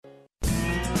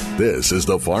This is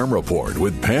the Farm Report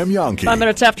with Pam Yonke. 5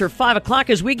 minutes after 5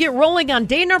 o'clock as we get rolling on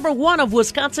day number 1 of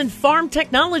Wisconsin Farm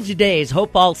Technology Days.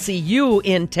 Hope I'll see you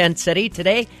in Tent City.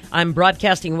 Today, I'm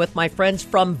broadcasting with my friends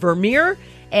from Vermeer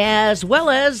as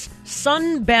well as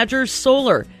Sun Badger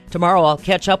Solar. Tomorrow, I'll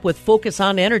catch up with Focus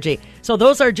on Energy. So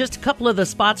those are just a couple of the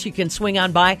spots you can swing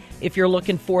on by if you're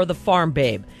looking for the Farm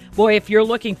Babe. Boy, if you're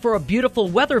looking for a beautiful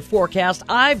weather forecast,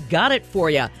 I've got it for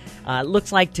you.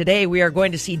 Looks like today we are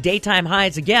going to see daytime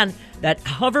highs again that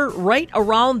hover right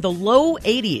around the low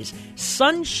 80s.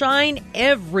 Sunshine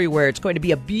everywhere. It's going to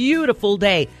be a beautiful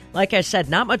day. Like I said,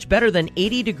 not much better than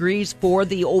 80 degrees for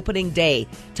the opening day.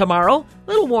 Tomorrow, a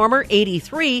little warmer,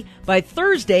 83. By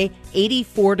Thursday,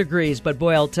 84 degrees. But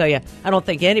boy, I'll tell you, I don't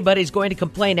think anybody's going to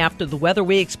complain after the weather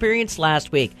we experienced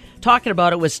last week. Talking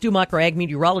about it with Stu Mucker, ag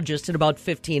meteorologist, in about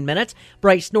 15 minutes.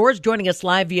 Bryce Norris joining us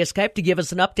live via Skype to give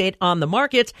us an update on the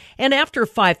markets. And after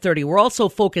 5:30, we're also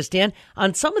focused in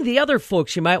on some of the other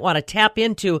folks you might want to tap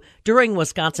into during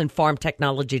Wisconsin Farm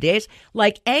Technology Days,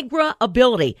 like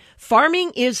Agri-Ability.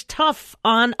 Farming is tough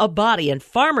on a body, and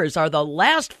farmers are the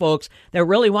last folks that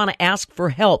really want to ask for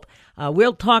help.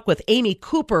 We'll talk with Amy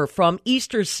Cooper from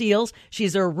Easter Seals.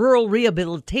 She's a rural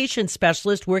rehabilitation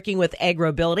specialist working with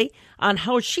Agri-Ability on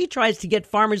how she tries to get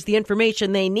farmers the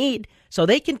information they need so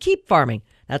they can keep farming.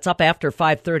 That's up after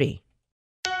 5:30.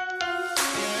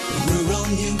 Rural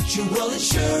Mutual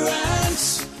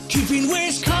Insurance, keeping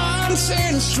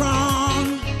Wisconsin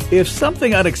strong. If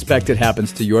something unexpected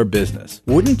happens to your business,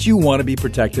 wouldn't you want to be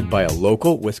protected by a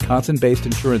local Wisconsin-based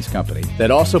insurance company that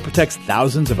also protects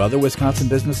thousands of other Wisconsin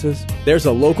businesses? There's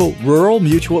a local rural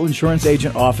mutual insurance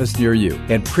agent office near you,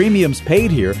 and premiums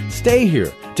paid here stay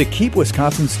here to keep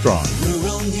Wisconsin strong.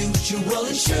 Rural Mutual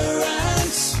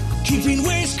Insurance, keeping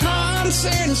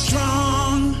Wisconsin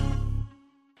strong.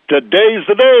 Today's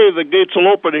the day. The gates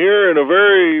will open here in a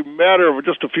very matter of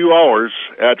just a few hours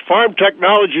at Farm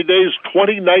Technology Days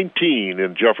 2019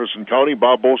 in Jefferson County.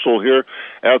 Bob Boesel here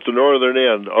at the northern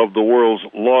end of the world's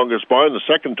longest barn. The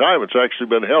second time it's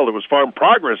actually been held. It was Farm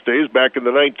Progress Days back in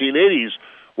the 1980s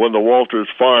when the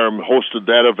Walters Farm hosted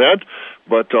that event.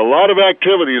 But a lot of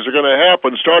activities are going to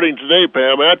happen starting today,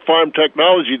 Pam, at Farm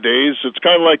Technology Days. It's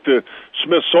kind of like the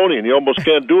Smithsonian. You almost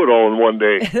can't do it all in one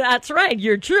day. That's right.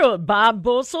 You're true. Bob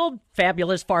Boesel,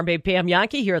 fabulous Farm Babe Pam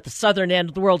Yonke here at the southern end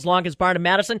of the world's longest barn in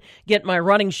Madison. Get my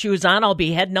running shoes on. I'll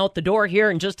be heading out the door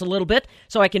here in just a little bit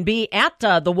so I can be at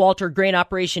the Walter Grain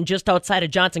Operation just outside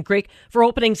of Johnson Creek for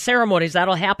opening ceremonies.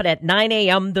 That'll happen at 9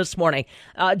 a.m. this morning.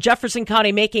 Jefferson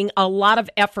County making a lot of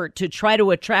effort to try to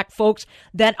attract folks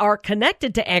that are connected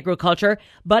to agriculture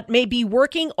but may be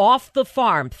working off the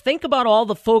farm. Think about all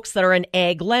the folks that are in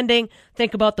ag lending.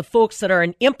 Think about the folks that are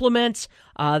in implements.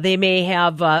 They may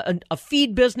have a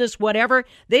feed business, whatever.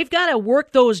 They've got to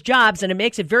work those jobs, and it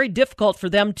makes it very difficult for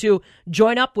them to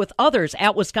join up with others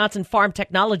at Wisconsin Farm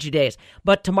Technology Days.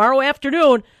 But tomorrow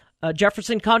afternoon,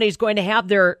 Jefferson County is going to have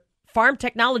their Farm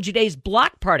Technology Days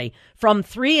block party from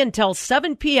 3 until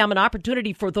 7 p.m., an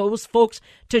opportunity for those folks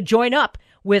to join up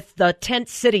with the Tent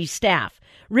City staff.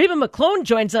 Reba McClone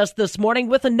joins us this morning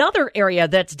with another area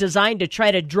that's designed to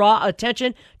try to draw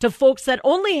attention to folks that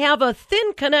only have a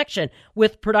thin connection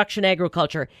with production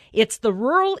agriculture. It's the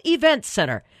Rural Event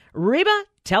Center. Reba,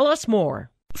 tell us more.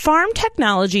 Farm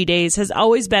Technology Days has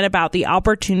always been about the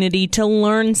opportunity to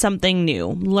learn something new,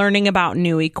 learning about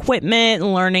new equipment,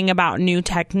 learning about new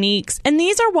techniques, and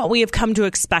these are what we have come to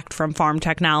expect from Farm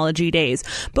Technology Days.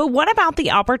 But what about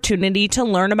the opportunity to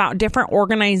learn about different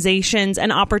organizations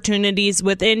and opportunities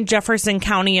within Jefferson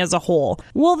County as a whole?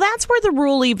 Well, that's where the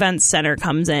Rural Events Center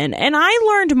comes in, and I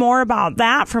learned more about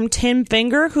that from Tim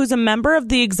Finger, who's a member of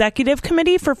the Executive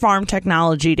Committee for Farm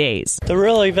Technology Days. The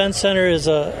Rural Events Center is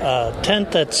a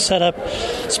tent that's set up,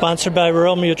 sponsored by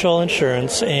Rural Mutual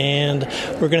Insurance, and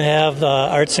we're going to have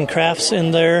arts and crafts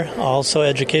in there, also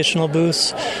educational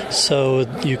booths, so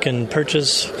you can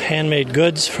purchase handmade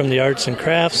goods from the arts and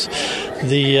crafts.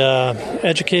 The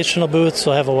educational booths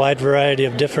will have a wide variety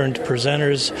of different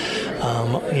presenters,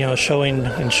 showing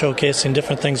and showcasing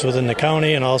different things within the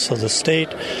county and also the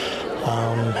state.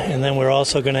 And then we're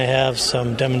also going to have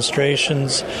some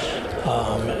demonstrations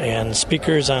and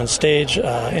speakers on stage,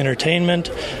 entertainment.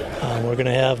 We're going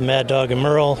to have Mad Dog and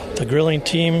Merle, the grilling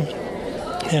team,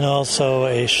 and also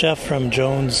a chef from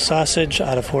Jones Sausage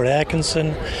out of Fort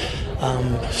Atkinson,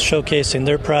 showcasing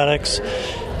their products.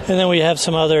 And then we have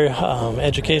some other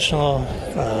educational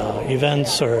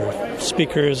events or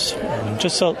speakers,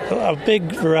 just a big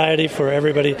variety for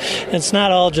everybody. It's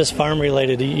not all just farm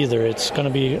related either. It's going to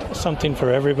be something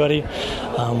for everybody.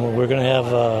 We're going to have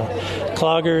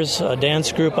cloggers, a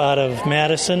dance group out of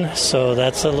Madison, so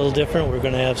that's a little different. We're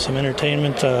going to have some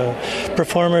entertainment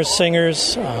performers,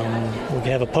 singers. We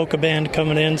have a polka band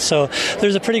coming in, so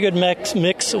there's a pretty good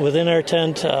mix within our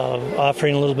tent,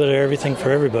 offering a little bit of everything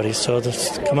for everybody. So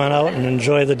just come on out and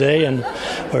enjoy the day,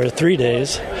 or 3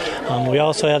 days. We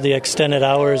also have the extended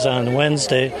hours on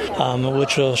Wednesday,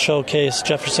 which will showcase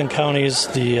Jefferson County's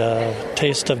the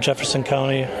Taste of Jefferson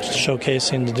County,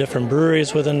 showcasing the different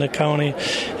breweries within the county,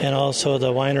 and also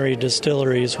the winery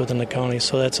distilleries within the county.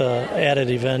 So that's an added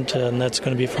event, and that's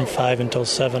going to be from 5 until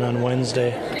 7 on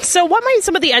Wednesday. So what might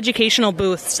some of the educational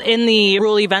booths in the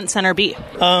Rural Event Center be?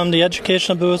 The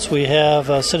educational booths, we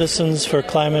have Citizens for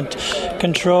Climate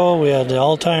Control, we have the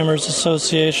Alzheimer's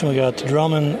Association, we got the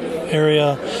Drummond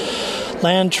Area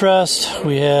Land Trust,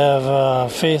 we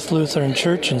have Faith Lutheran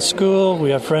Church and School, we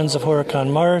have Friends of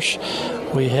Horicon Marsh,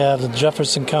 we have the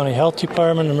Jefferson County Health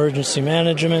Department, Emergency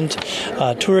Management,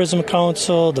 Tourism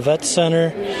Council, the Vet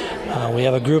Center. We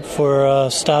have a group for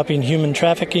stopping human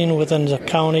trafficking within the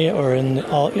county or in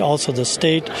also the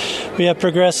state. We have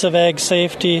Progressive Ag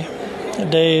Safety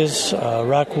Days,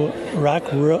 Rock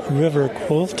River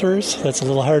Quilters, that's a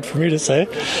little hard for me to say,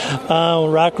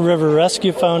 Rock River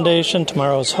Rescue Foundation,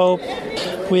 Tomorrow's Hope.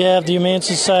 We have the Humane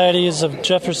Societies of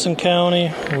Jefferson County.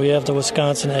 We have the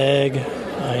Wisconsin Ag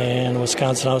and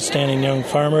Wisconsin Outstanding Young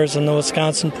Farmers and the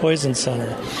Wisconsin Poison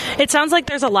Center. It sounds like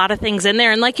there's a lot of things in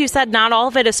there, and like you said, not all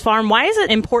of it is farm. Why is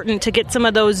it important to get some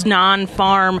of those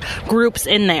non-farm groups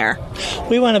in there?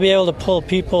 We want to be able to pull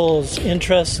people's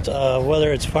interest,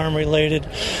 whether it's farm-related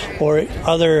or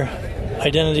other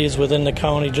identities within the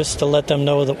county, just to let them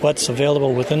know that what's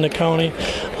available within the county.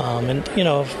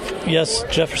 Yes,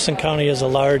 Jefferson County is a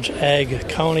large ag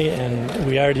county, and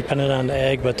we are dependent on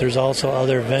ag, but there's also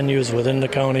other venues within the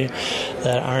county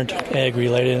that aren't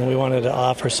ag-related, and we wanted to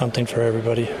offer something for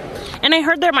everybody. And I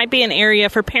heard there might be an area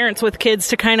for parents with kids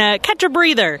to kind of catch a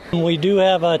breather. We do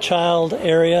have a child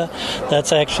area.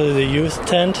 That's actually the youth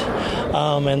tent,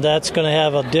 and that's going to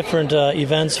have a different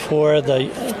events for the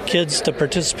kids to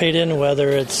participate in, whether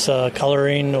it's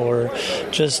coloring or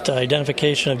just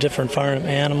identification of different farm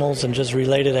animals and just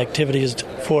related activities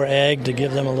for ag to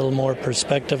give them a little more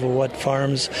perspective of what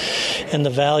farms and the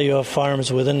value of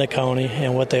farms within the county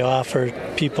and what they offer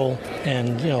people,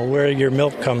 and where your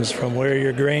milk comes from, where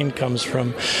your grain comes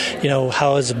from,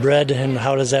 how is it bred and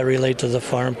how does that relate to the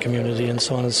farm community, and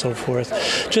so on and so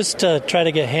forth. Just to try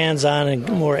to get hands-on and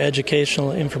more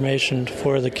educational information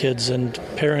for the kids and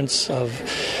parents of,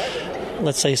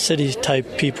 let's say,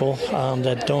 city-type people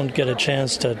that don't get a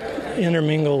chance to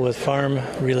intermingle with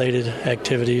farm-related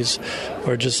activities,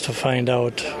 or just to find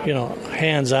out,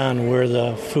 hands-on where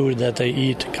the food that they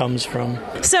eat comes from.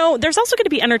 So there's also going to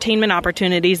be entertainment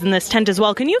opportunities in this tent as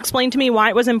well. Can you explain to me why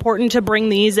it was important to bring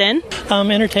these in?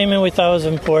 Entertainment we thought was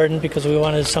important because we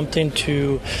wanted something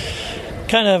to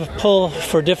kind of pull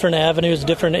for different avenues,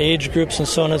 different age groups, and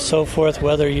so on and so forth,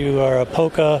 whether you are a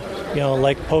polka,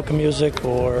 like polka music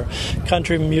or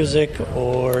country music,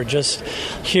 or just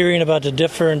hearing about the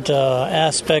different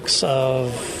aspects of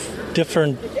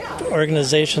different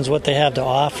organizations, what they have to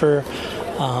offer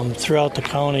throughout the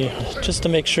county, just to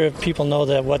make sure people know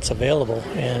that what's available.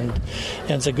 And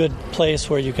it's a good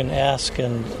place where you can ask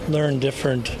and learn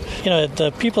different,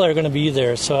 the people are going to be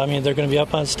there. So, they're going to be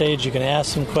up on stage. You can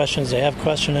ask them questions. They have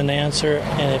question and answer.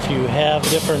 And if you have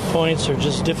different points or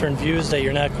just different views that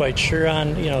you're not quite sure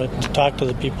on, to talk to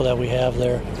the people that we have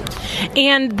there.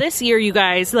 And this year, you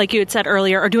guys, like you had said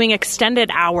earlier, are doing extended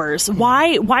hours.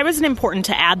 Why was it important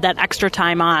to add that extra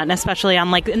time on, especially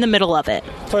on in the middle of it?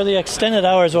 For the extended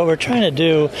hours, what we're trying to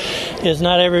do is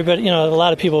not everybody, a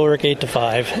lot of people work 8 to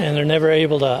 5, and they're never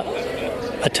able to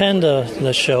attend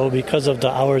the show because of the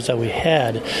hours that we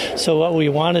had. So what we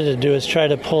wanted to do is try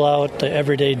to pull out the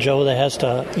everyday Joe that has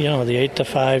to, the 8 to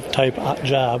 5 type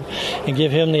job, and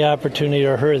give him the opportunity,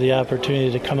 or her the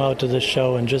opportunity, to come out to the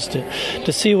show and just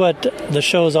to see what the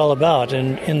show is all about.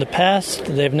 And in the past,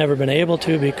 they've never been able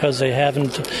to because they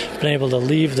haven't been able to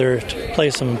leave their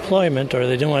place of employment, or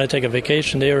they didn't want to take a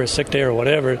vacation day or a sick day or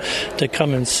whatever to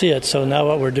come and see it. So now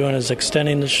what we're doing is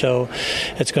extending the show.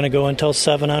 It's going to go until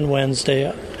 7 on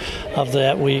Wednesday of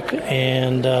that week,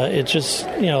 and it's just,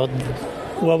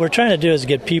 what we're trying to do is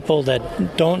get people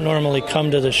that don't normally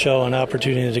come to the show an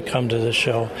opportunity to come to the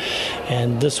show,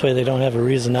 and this way they don't have a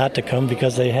reason not to come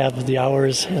because they have the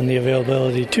hours and the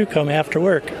availability to come after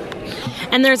work.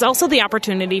 And there's also the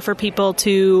opportunity for people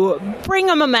to bring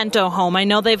a memento home. I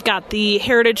know they've got the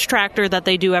Heritage Tractor that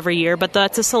they do every year, but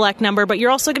that's a select number. But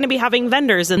you're also going to be having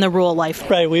vendors in the Rural Life.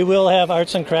 Right, we will have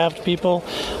arts and craft people.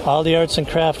 All the arts and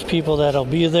craft people that'll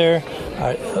be there,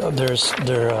 their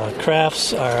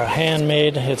crafts are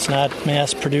handmade. It's not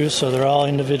mass produced, so they're all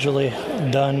individually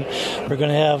done. We're going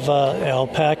to have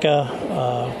alpaca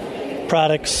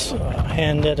products,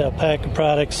 hand-knit alpaca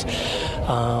products.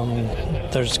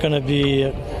 There's going to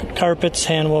be carpets,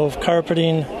 hand-wove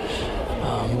carpeting,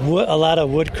 a lot of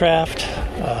woodcraft,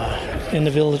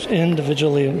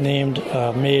 individually named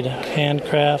made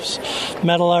handcrafts,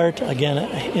 metal art, again,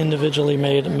 individually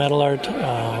made metal art.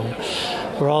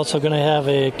 We're also going to have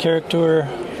a character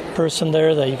person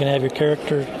there that you can have your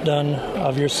character done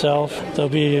of yourself. There'll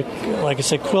be, like I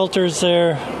said, quilters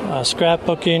there,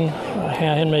 scrapbooking,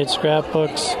 handmade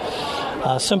scrapbooks,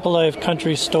 Simple Life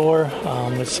Country Store.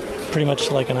 It's pretty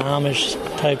much like an Amish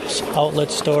type outlet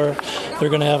store. They're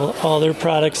going to have all their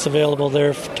products available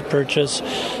there to purchase.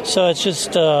 So it's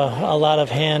just a lot of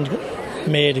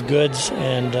handmade goods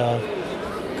and,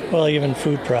 even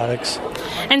food products.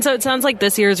 And so it sounds like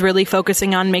this year is really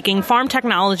focusing on making Farm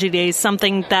Technology Days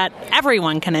something that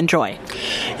everyone can enjoy.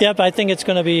 Yep, I think it's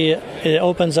going to be, it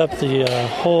opens up the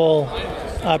whole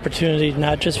opportunity,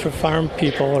 not just for farm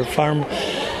people or farm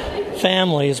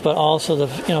families, but also the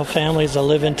families that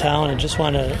live in town and just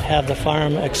want to have the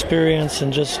farm experience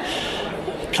and just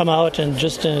come out and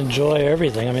just enjoy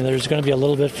everything. I mean, there's going to be a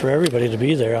little bit for everybody to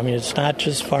be there. I mean, it's not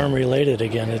just farm related.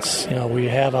 Again, it's we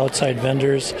have outside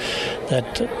vendors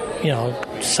that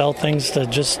sell things to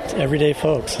just everyday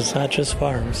folks. It's not just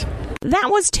farms.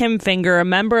 That was Tim Finger, a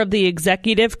member of the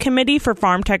Executive Committee for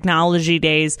Farm Technology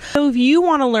Days. So if you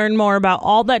want to learn more about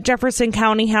all that Jefferson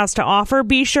County has to offer,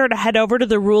 be sure to head over to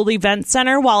the Rural Event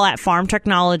Center while at Farm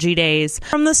Technology Days.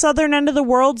 From the southern end of the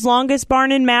world's longest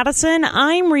barn in Madison,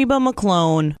 I'm Reba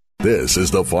McClone. This is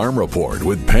the Farm Report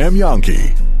with Pam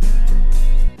Yonke.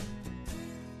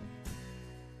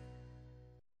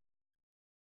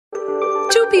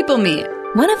 Two people meet.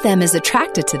 One of them is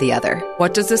attracted to the other.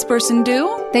 What does this person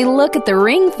do? They look at the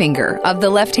ring finger of the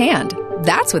left hand.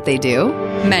 That's what they do.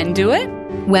 Men do it?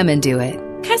 Women do it.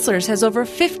 Kessler's has over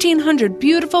 1,500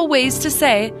 beautiful ways to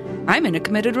say, I'm in a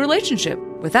committed relationship,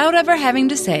 without ever having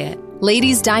to say it.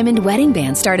 Ladies' diamond wedding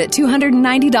bands start at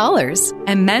 $290.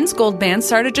 And men's gold bands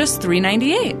start at just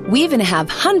 $398. We even have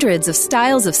hundreds of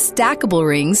styles of stackable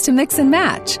rings to mix and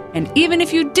match. And even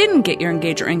if you didn't get your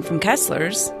engagement ring from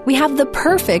Kessler's, we have the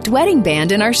perfect wedding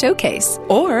band in our showcase.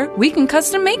 Or we can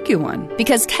custom make you one.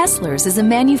 Because Kessler's is a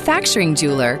manufacturing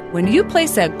jeweler. When you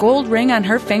place that gold ring on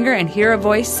her finger and hear a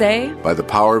voice say, by the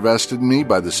power vested in me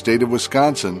by the state of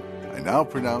Wisconsin, I now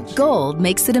pronounce... Gold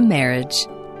makes it a marriage.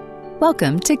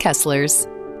 Welcome to Kessler's.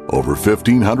 Over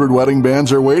 1,500 wedding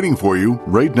bands are waiting for you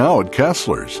right now at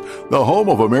Kessler's, the home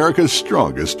of America's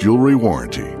strongest jewelry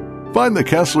warranty. Find the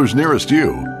Kessler's nearest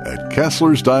you at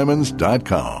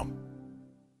KesslersDiamonds.com.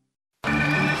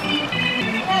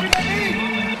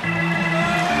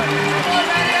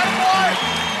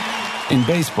 In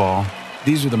baseball,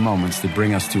 these are the moments that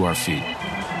bring us to our feet.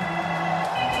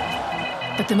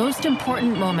 But the most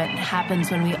important moment happens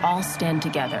when we all stand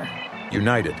together.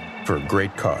 United for a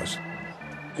great cause.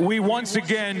 We once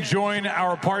again join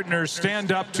our partners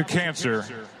Stand Up to Cancer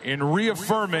in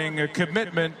reaffirming a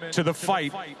commitment to the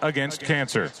fight against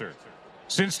cancer.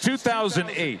 Since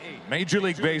 2008, Major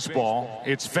League Baseball,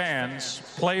 its fans,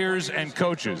 players, and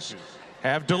coaches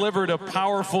have delivered a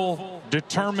powerful,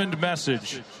 determined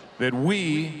message that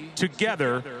we,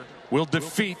 together, will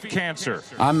defeat cancer.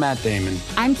 I'm Matt Damon.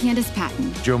 I'm Candace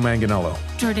Patton. Joe Manganiello.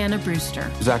 Jordana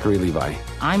Brewster. Zachary Levi.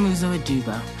 I'm Uzo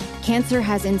Aduba. Cancer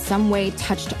has in some way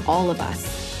touched all of us.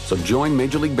 So join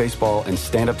Major League Baseball and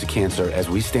Stand Up to Cancer as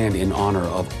we stand in honor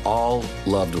of all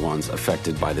loved ones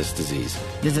affected by this disease.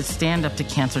 Visit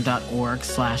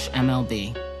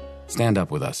standuptocancer.org/MLB. Stand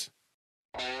up with us.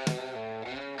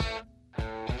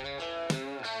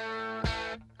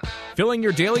 Filling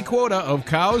your daily quota of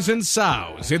cows and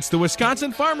sows. It's the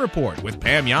Wisconsin Farm Report with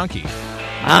Pam Yonke.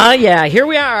 Yeah, here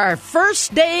we are.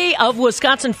 First day of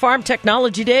Wisconsin Farm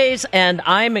Technology Days, and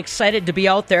I'm excited to be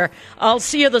out there. I'll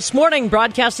see you this morning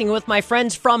broadcasting with my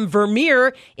friends from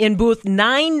Vermeer in booth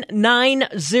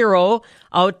 990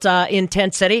 out in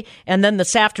Tent City. And then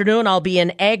this afternoon, I'll be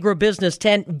in Agribusiness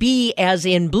Tent B as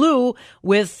in blue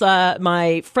with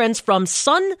my friends from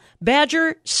Sun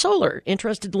Badger Solar.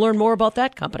 Interested to learn more about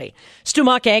that company. Stu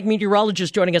Mock, ag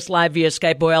meteorologist, joining us live via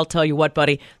Skype. Boy, I'll tell you what,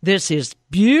 buddy, this is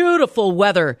beautiful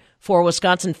weather for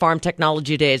Wisconsin Farm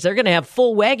Technology Days. They're going to have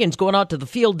full wagons going out to the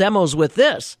field demos with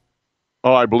this.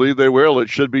 Oh, I believe they will.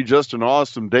 It should be just an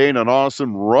awesome day and an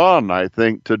awesome run, I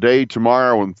think, today,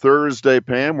 tomorrow, and Thursday,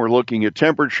 Pam. We're looking at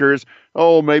temperatures,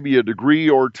 maybe a degree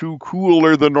or two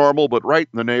cooler than normal, but right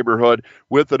in the neighborhood.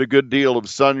 With it, a good deal of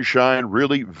sunshine.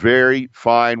 Really very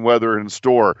fine weather in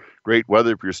store. Great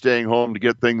weather if you're staying home to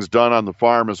get things done on the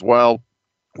farm as well.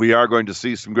 We are going to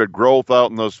see some good growth out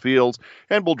in those fields,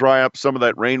 and we'll dry up some of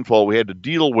that rainfall we had to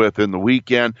deal with in the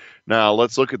weekend. Now,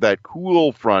 let's look at that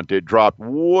cool front. It dropped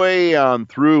way on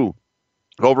through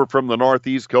over from the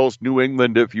northeast coast, New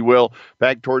England, if you will,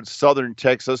 back towards southern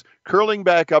Texas, curling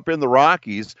back up in the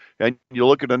Rockies, and you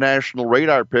look at a national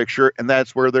radar picture, and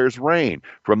that's where there's rain.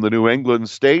 From the New England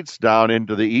states down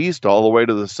into the east, all the way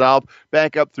to the south,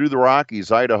 back up through the Rockies,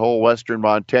 Idaho, western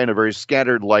Montana, very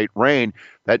scattered light rain.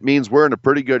 That means we're in a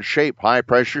pretty good shape. High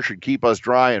pressure should keep us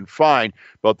dry and fine,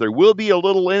 but there will be a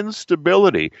little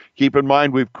instability. Keep in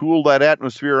mind, we've cooled that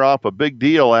atmosphere off a big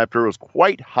deal after it was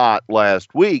quite hot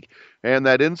last week. And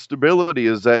that instability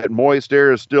is that moist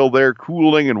air is still there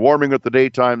cooling and warming with the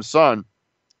daytime sun.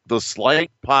 The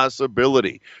slight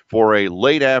possibility for a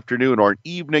late afternoon or an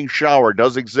evening shower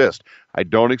does exist. I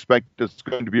don't expect it's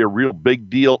going to be a real big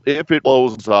deal if it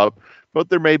blows up, but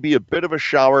there may be a bit of a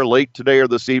shower late today or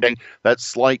this evening. That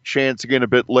slight chance again a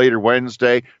bit later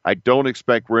Wednesday. I don't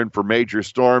expect we're in for major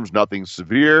storms, nothing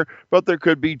severe, but there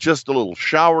could be just a little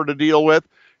shower to deal with.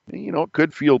 It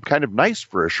could feel kind of nice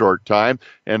for a short time,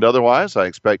 and otherwise I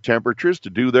expect temperatures to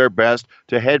do their best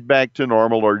to head back to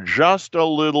normal or just a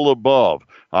little above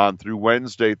on through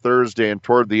Wednesday, Thursday, and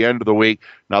toward the end of the week.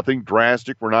 Nothing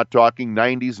drastic. We're not talking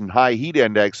 90s and high heat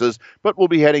indexes, but we'll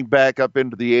be heading back up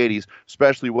into the 80s,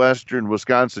 especially western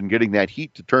Wisconsin, getting that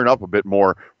heat to turn up a bit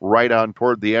more right on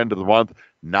toward the end of the month.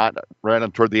 Not right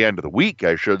on toward the end of the week,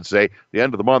 I should say. The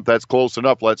end of the month, that's close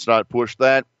enough. Let's not push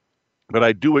that. But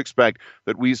I do expect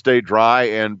that we stay dry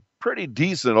and pretty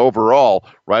decent overall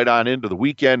right on into the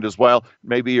weekend as well,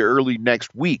 maybe early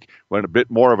next week when a bit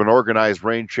more of an organized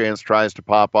rain chance tries to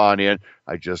pop on in.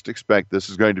 I just expect this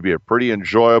is going to be a pretty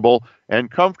enjoyable and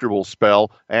comfortable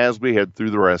spell as we head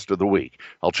through the rest of the week.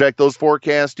 I'll check those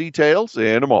forecast details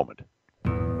in a moment.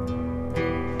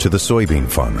 To the soybean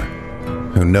farmer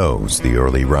who knows the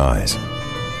early rise,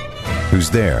 who's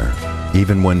there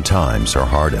even when times are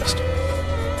hardest,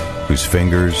 whose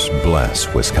fingers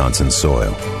bless Wisconsin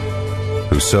soil,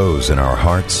 who sows in our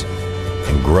hearts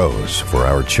and grows for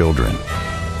our children.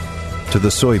 To the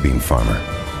soybean farmer,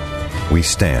 we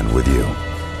stand with you.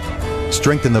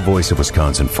 Strengthen the voice of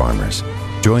Wisconsin farmers.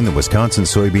 Join the Wisconsin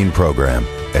Soybean Program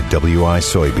at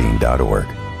wisoybean.org.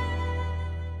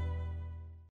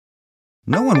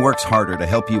 No one works harder to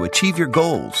help you achieve your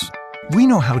goals. We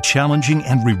know how challenging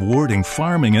and rewarding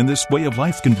farming and this way of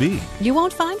life can be. You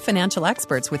won't find financial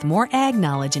experts with more ag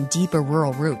knowledge and deeper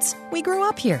rural roots. We grew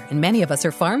up here, and many of us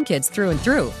are farm kids through and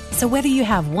through. So whether you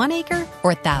have 1 acre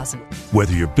or 1,000.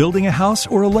 Whether you're building a house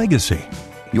or a legacy.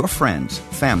 Your friends,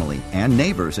 family, and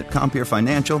neighbors at Compeer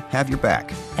Financial have your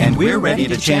back. And we're ready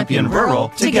to champion rural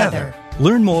together.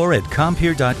 Learn more at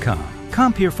Compeer.com.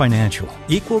 Compeer Financial,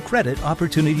 equal credit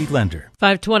opportunity lender.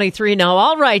 5:23 now.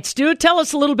 All right, Stu, tell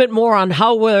us a little bit more on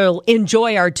how we'll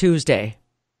enjoy our Tuesday.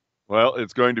 Well,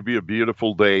 it's going to be a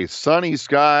beautiful day. Sunny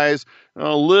skies,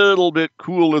 a little bit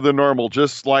cooler than normal,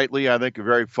 just slightly. I think a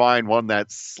very fine one. That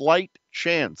slight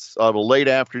chance of a late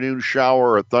afternoon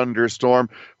shower or a thunderstorm.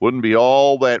 Wouldn't be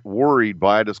all that worried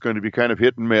by it. It's going to be kind of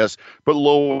hit and miss, but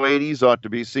low 80s ought to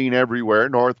be seen everywhere.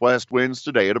 Northwest winds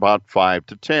today at about 5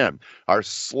 to 10. Our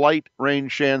slight rain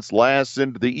chance lasts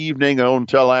into the evening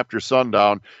until after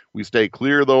sundown. We stay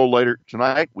clear, though, later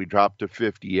tonight. We drop to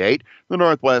 58. The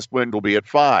northwest wind will be at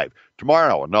 5.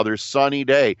 Tomorrow, another sunny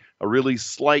day. A really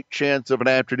slight chance of an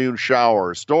afternoon shower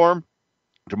or storm.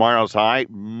 Tomorrow's high,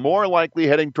 more likely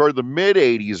heading toward the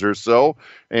mid-80s or so,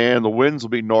 and the winds will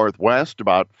be northwest,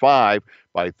 about 5.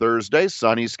 By Thursday,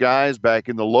 sunny skies back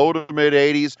in the low to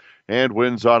mid-80s, and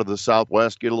winds out of the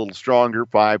southwest get a little stronger,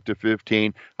 5 to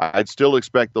 15. I'd still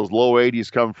expect those low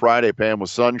 80s come Friday, Pam, with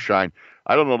sunshine.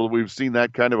 I don't know that we've seen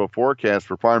that kind of a forecast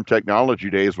for Farm Technology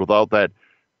Days without that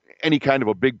any kind of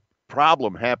a big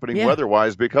problem happening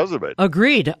weather-wise because of it.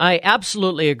 Agreed. I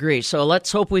absolutely agree. So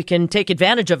let's hope we can take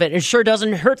advantage of it. It sure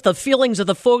doesn't hurt the feelings of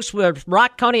the folks with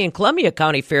Rock County and Columbia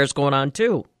County fairs going on,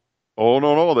 too. Oh,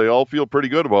 no. They all feel pretty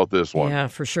good about this one. Yeah,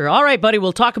 for sure. All right, buddy.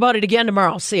 We'll talk about it again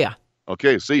tomorrow. See ya.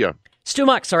 Okay, see ya. Stu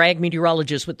Mux, our ag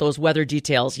meteorologist, with those weather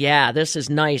details. Yeah, this is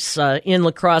nice. In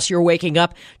La Crosse, you're waking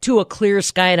up to a clear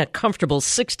sky and a comfortable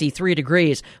 63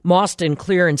 degrees. Mauston,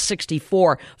 clear and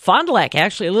 64. Fond du Lac,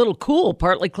 actually a little cool,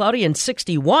 partly cloudy and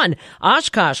 61.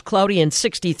 Oshkosh, cloudy and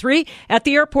 63. At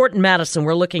the airport in Madison,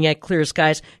 we're looking at clear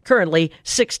skies, currently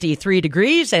 63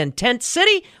 degrees. And Tent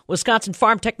City, Wisconsin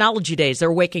Farm Technology Days,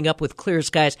 they're waking up with clear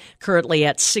skies, currently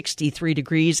at 63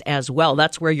 degrees as well.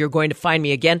 That's where you're going to find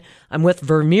me again. I'm with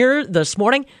Vermeer this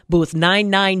morning, booth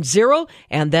 990,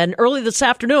 and then early this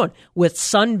afternoon with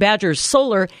Sun Badger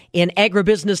Solar in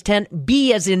Agribusiness Tent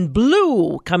B as in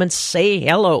blue. Come and say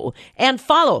hello and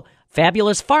follow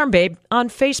Fabulous Farm Babe on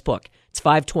Facebook. It's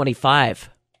 525.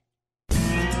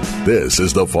 This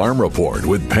is the Farm Report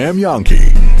with Pam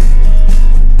Yonke.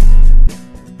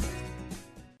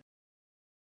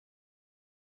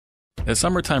 As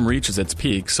summertime reaches its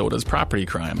peak, so does property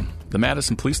crime. The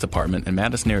Madison Police Department and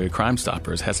Madison Area Crime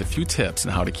Stoppers has a few tips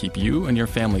on how to keep you and your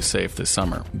family safe this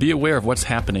summer. Be aware of what's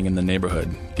happening in the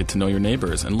neighborhood. Get to know your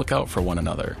neighbors and look out for one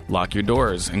another. Lock your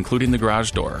doors, including the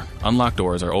garage door. Unlocked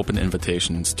doors are open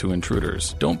invitations to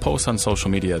intruders. Don't post on social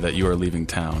media that you are leaving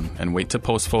town, and wait to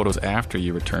post photos after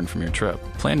you return from your trip.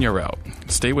 Plan your route.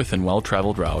 Stay within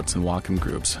well-traveled routes and walk in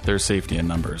groups. There's safety in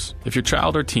numbers. If your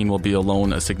child or teen will be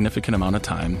alone a significant amount of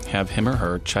time, have him or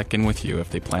her check in with you if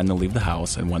they plan to leave the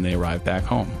house and when they arrive back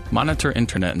home. Monitor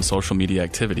internet and social media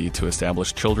activity to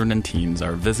establish children and teens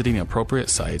are visiting appropriate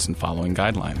sites and following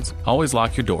guidelines. Always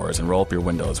lock your doors and roll up your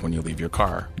windows when you leave your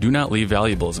car. Do not leave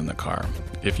valuables in the car.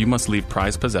 If you must leave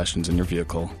prized possessions in your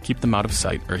vehicle, keep them out of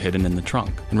sight or hidden in the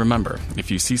trunk. And remember, if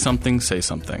you see something, say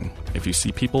something. If you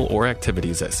see people or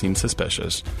activities that seem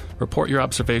suspicious, report your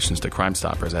observations to Crime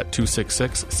Stoppers at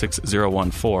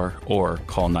 266-6014 or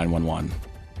call 911.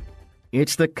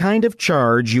 It's the kind of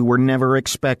charge you were never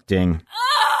expecting.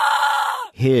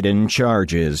 Hidden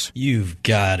charges. You've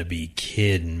got to be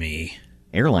kidding me.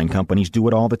 Airline companies do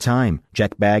it all the time.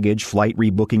 Check baggage, flight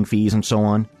rebooking fees, and so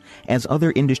on. As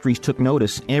other industries took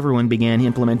notice, everyone began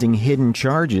implementing hidden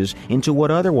charges into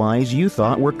what otherwise you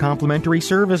thought were complimentary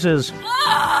services.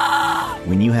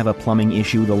 When you have a plumbing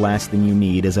issue, the last thing you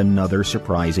need is another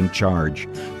surprising charge.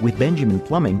 With Benjamin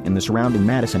Plumbing in the surrounding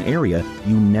Madison area,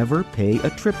 you never pay a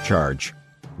trip charge.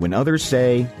 When others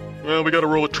say, well, we got to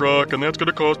roll a truck, and that's going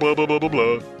to cost blah, blah, blah, blah,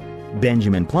 blah.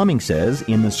 Benjamin Plumbing says,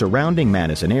 in the surrounding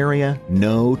Madison area,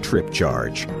 no trip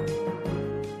charge.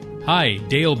 Hi,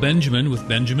 Dale Benjamin with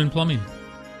Benjamin Plumbing.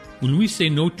 When we say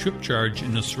no trip charge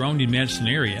in the surrounding Madison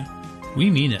area, we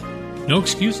mean it. No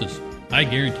excuses. I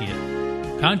guarantee it.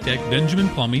 Contact Benjamin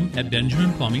Plumbing at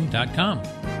benjaminplumbing.com.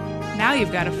 Now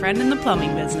you've got a friend in the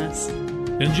plumbing business.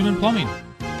 Benjamin Plumbing.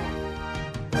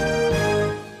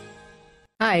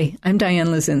 Hi, I'm Diane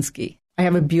Lazinski. I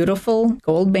have a beautiful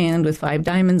gold band with 5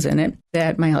 diamonds in it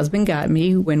that my husband got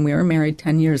me when we were married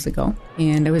 10 years ago.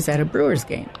 And I was at a Brewers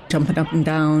game, jumping up and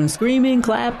down, screaming,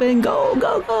 clapping, go,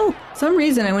 go, go. For some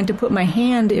reason, I went to put my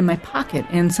hand in my pocket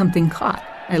and something caught.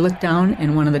 I looked down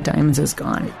and one of the diamonds is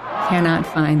gone. Cannot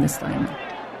find this diamond.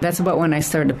 That's about when I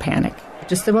started to panic.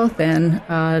 Just about then,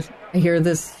 I hear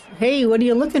this, hey, what are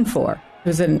you looking for?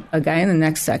 There's a guy in the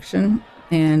next section,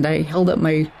 and I held up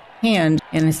my hand,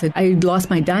 and I said, I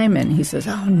lost my diamond. He says,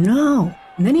 oh, no.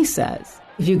 And then he says,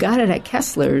 if you got it at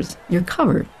Kessler's, you're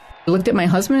covered. I looked at my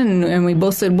husband, and we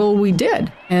both said, well, we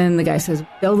did. And the guy says,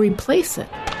 they'll replace it.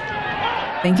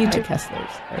 Thank you to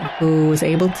Kessler's, who was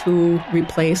able to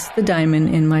replace the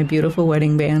diamond in my beautiful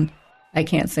wedding band. I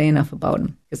can't say enough about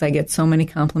him because I get so many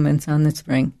compliments on this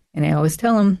ring. And I always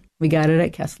tell them we got it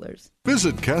at Kessler's.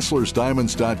 Visit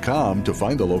KesslersDiamonds.com to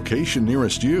find the location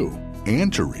nearest you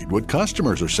and to read what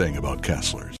customers are saying about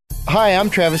Kessler's. Hi, I'm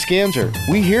Travis Ganser.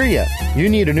 We hear you. You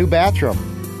need a new bathroom.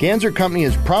 Ganser Company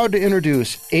is proud to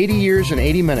introduce 80 Years in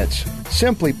 80 Minutes.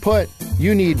 Simply put,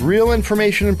 you need real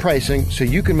information and pricing so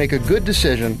you can make a good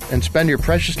decision and spend your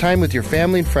precious time with your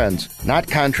family and friends, not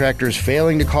contractors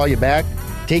failing to call you back,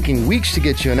 taking weeks to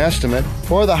get you an estimate,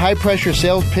 or the high-pressure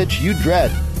sales pitch you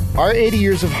dread. Our 80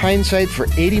 years of hindsight for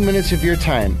 80 minutes of your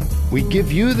time. We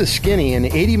give you the skinny in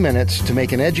 80 minutes to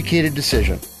make an educated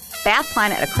decision. Bath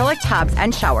Planet acrylic tubs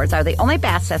and showers are the only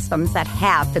bath systems that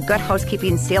have the Good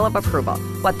Housekeeping seal of approval.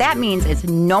 What that means is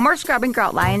no more scrubbing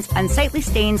grout lines, unsightly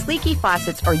stains, leaky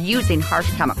faucets, or using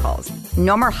harsh chemicals.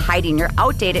 No more hiding your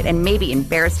outdated and maybe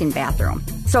embarrassing bathroom.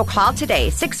 So call today,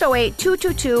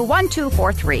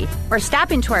 608-222-1243, or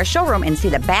stop into our showroom and see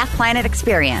the Bath Planet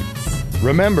experience.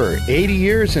 Remember, 80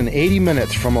 years and 80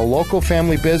 minutes from a local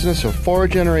family business of 4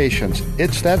 generations.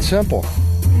 It's that simple.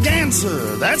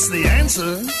 Ganser, that's the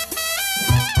answer.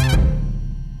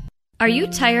 Are you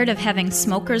tired of having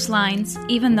smoker's lines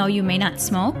even though you may not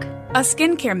smoke? A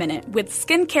Skincare Minute with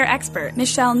skincare expert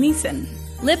Michelle Neeson.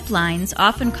 Lip lines,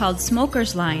 often called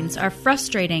smoker's lines, are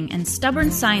frustrating and stubborn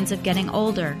signs of getting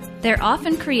older. They're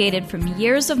often created from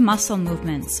years of muscle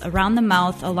movements around the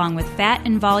mouth along with fat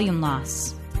and volume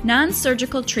loss.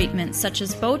 Non-surgical treatments such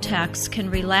as Botox can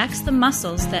relax the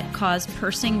muscles that cause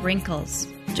pursing wrinkles.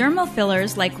 Dermal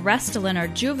fillers like Restylane or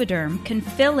Juvederm can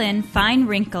fill in fine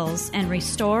wrinkles and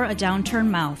restore a downturned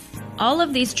mouth. All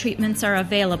of these treatments are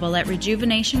available at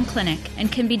Rejuvenation Clinic and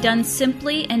can be done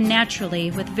simply and naturally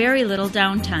with very little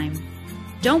downtime.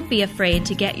 Don't be afraid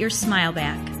to get your smile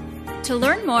back. To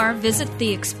learn more, visit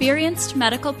the experienced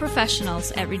medical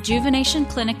professionals at Rejuvenation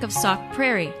Clinic of Sauk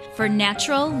Prairie for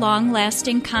natural,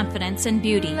 long-lasting confidence and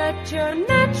beauty. Let your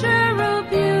natural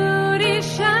beauty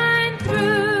shine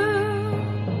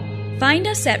through. Find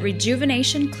us at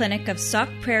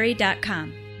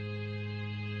rejuvenationclinicofsaukprairie.com.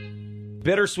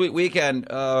 Bittersweet weekend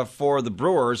for the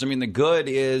Brewers. I mean, the good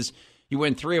is you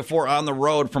win 3 or 4 on the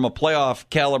road from a playoff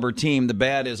caliber team. The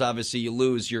bad is obviously you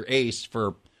lose your ace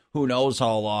for who knows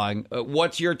how long.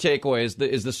 What's your takeaway? Is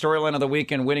the storyline of the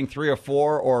weekend winning 3 or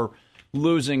 4 or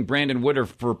losing Brandon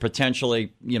Woodruff for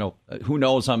potentially, who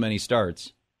knows how many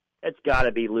starts? It's got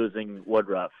to be losing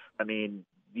Woodruff. I mean,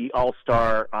 the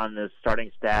all-star on the starting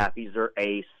staff, he's their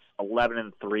ace,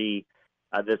 11-3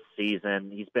 this season.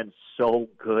 He's been so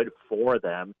good for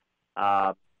them.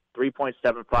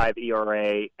 3.75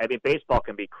 ERA. I mean, baseball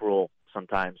can be cruel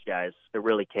sometimes, guys. It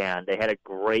really can. They had a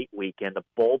great weekend. The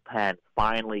bullpen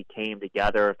finally came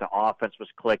together. The offense was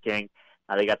clicking.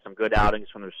 They got some good outings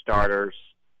from their starters.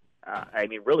 I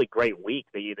mean, really great week.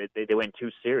 They win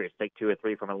 2 series, take 2 or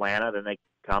 3 from Atlanta, then they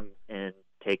come and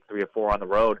take 3 or 4 on the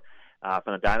road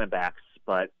from the Diamondbacks.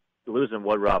 But losing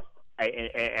Woodruff,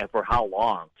 and for how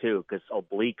long, too, because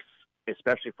obliques,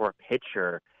 especially for a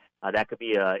pitcher, that could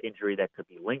be an injury that could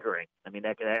be lingering. I mean,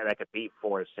 that could be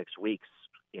 4 to 6 weeks,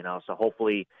 So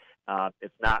hopefully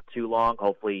it's not too long.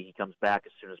 Hopefully he comes back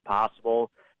as soon as possible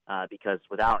because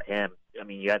without him, I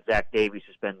mean, you got Zach Davies,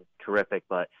 who's been terrific,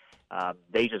 but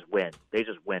they just win. They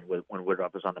just win when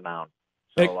Woodruff is on the mound.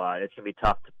 So it's going to be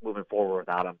tough moving forward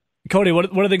without him. Cody,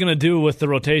 what are they going to do with the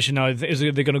rotation now? Is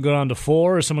they going to go down to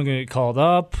 4? Is someone going to get called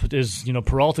up? Is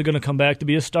Peralta going to come back to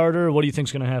be a starter? What do you think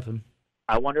is going to happen?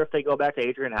 I wonder if they go back to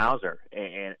Adrian Hauser,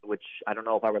 and which I don't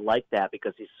know if I would like that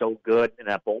because he's so good in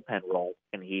that bullpen role,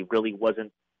 and he really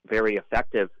wasn't very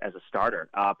effective as a starter.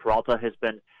 Peralta has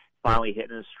been finally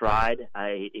hitting his stride.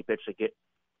 He pitched a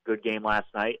good game last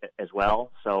night as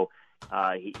well, so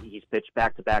he's pitched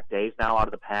back-to-back days now out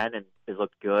of the pen and has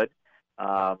looked good.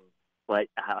 But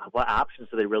what options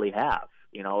do they really have?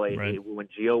 Right. When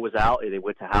Gio was out, they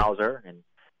went to Hauser, and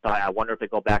so I wonder if they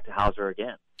go back to Hauser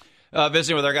again.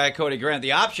 Visiting with our guy Cody Grant,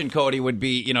 the option, Cody, would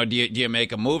be, do you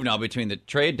make a move now between the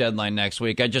trade deadline next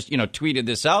week? I just, tweeted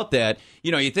this out that,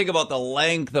 you think about the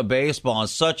length of baseball,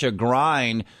 it's such a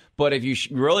grind, but if you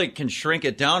really can shrink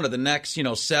it down to the next,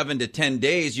 7 to 10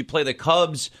 days, you play the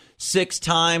Cubs 6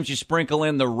 times, you sprinkle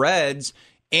in the Reds,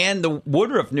 and the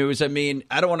Woodruff news. I mean,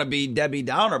 I don't want to be Debbie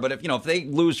Downer, but if they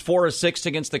lose 4 or 6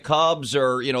 against the Cubs,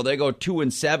 or they go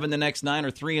 2-7 the next 9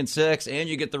 or 3-6, and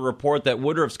you get the report that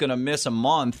Woodruff's going to miss a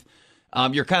month,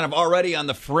 you're kind of already on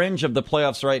the fringe of the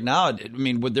playoffs right now. I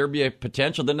mean, would there be a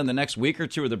potential then in the next week or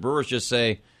two where the Brewers just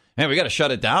say, "Man, we got to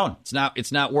shut it down.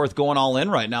 It's not worth going all in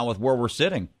right now with where we're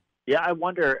sitting." Yeah, I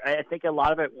wonder. I think a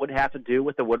lot of it would have to do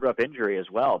with the Woodruff injury as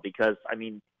well, because I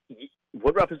mean,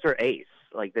 Woodruff is their ace.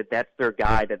 Like that's their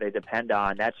guy that they depend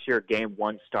on. That's your game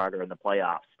 1 starter in the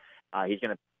playoffs. He's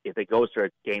gonna, if it goes to a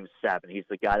game 7, he's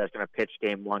the guy that's gonna pitch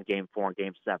game 1, game 4, and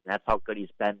game 7. That's how good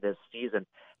he's been this season.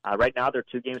 Right now, they're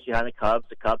 2 games behind the Cubs.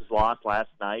 The Cubs lost last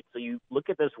night, so you look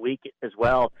at this week as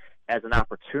well as an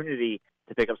opportunity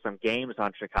to pick up some games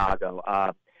on Chicago.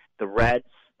 The Reds,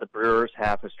 the Brewers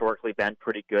have historically been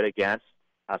pretty good against.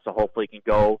 So hopefully you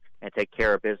can go and take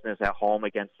care of business at home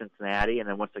against Cincinnati. And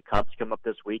then once the Cubs come up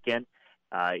this weekend,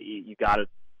 you got to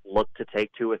look to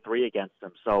take 2 or 3 against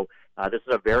them. So this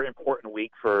is a very important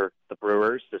week for the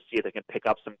Brewers to see if they can pick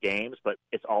up some games. But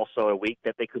it's also a week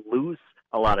that they could lose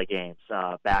a lot of games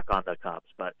back on the Cubs.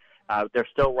 But they're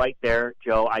still right there,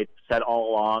 Joe. I've said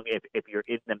all along, if you're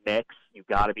in the mix, you've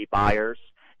got to be buyers.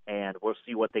 And we'll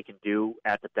see what they can do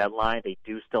at the deadline. They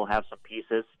do still have some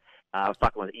pieces. I was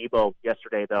talking with Ebo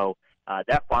yesterday, though.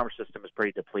 That farm system is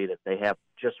pretty depleted. They have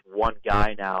just one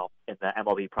guy now in the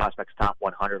MLB Prospects Top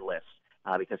 100 list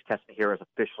because Keston Hiura has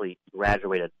officially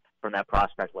graduated from that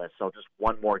prospect list. So just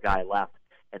one more guy left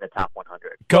in the Top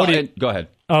 100. Cody, go ahead.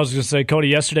 I was going to say, Cody,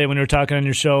 yesterday when you were talking on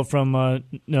your show from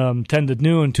 10 to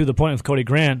noon to the point with Cody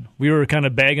Grant, we were kind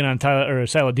of bagging on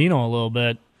Saladino a little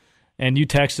bit. And you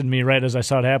texted me right as I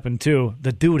saw it happen, too.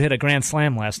 The dude hit a grand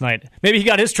slam last night. Maybe he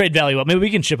got his trade value up. Maybe we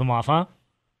can ship him off, huh?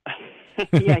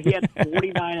 Yeah, he had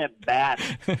 49 at bats,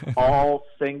 all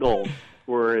singles.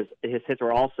 His hits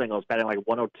were all singles, batting like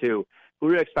 102. Who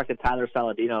would have expected Tyler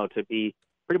Saladino to be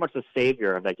pretty much the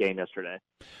savior of that game yesterday?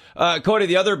 Cody,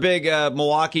 the other big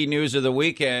Milwaukee news of the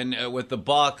weekend with the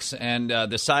Bucks and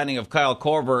the signing of Kyle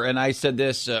Korver, and I said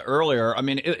this earlier. I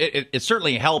mean, it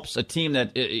certainly helps a team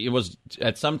that it was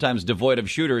at sometimes devoid of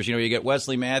shooters. You get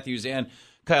Wesley Matthews and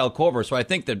Kyle Korver, so I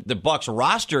think that the Bucks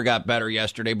roster got better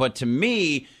yesterday. But to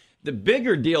me, the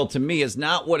bigger deal to me is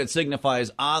not what it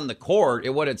signifies on the court,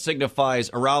 what it signifies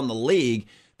around the league.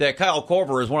 That Kyle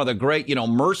Korver is one of the great,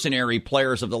 mercenary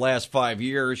players of the last 5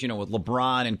 years, with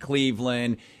LeBron and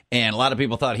Cleveland. And a lot of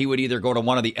people thought he would either go to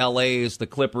one of the LAs, the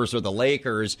Clippers, or the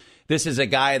Lakers. This is a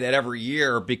guy that every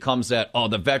year becomes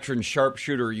the veteran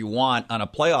sharpshooter you want on a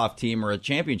playoff team or a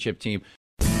championship team.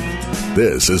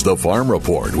 This is the Farm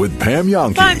Report with Pam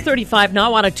Yonke. 5:35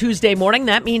 now on a Tuesday morning.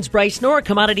 That means Bryce Knorr,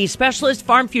 commodity specialist,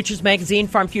 Farm Futures Magazine,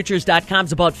 farmfutures.com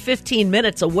is about 15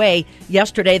 minutes away.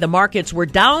 Yesterday, the markets were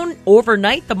down.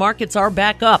 Overnight, the markets are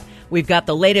back up. We've got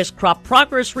the latest crop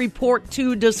progress report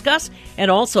to discuss, and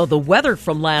also the weather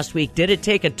from last week. Did it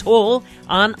take a toll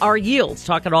on our yields?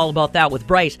 Talking all about that with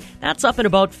Bryce. That's up in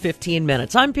about 15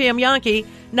 minutes. I'm Pam Yonke.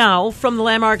 Now, from the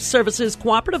Landmark Services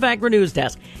Cooperative Agri-News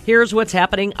Desk, here's what's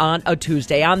happening on a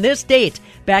Tuesday. On this date,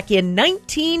 back in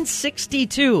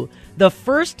 1962, the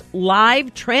first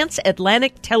live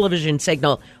transatlantic television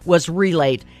signal was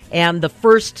relayed. And the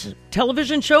first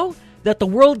television show that the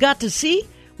world got to see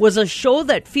was a show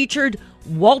that featured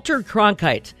Walter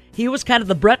Cronkite. He was kind of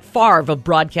the Brett Favre of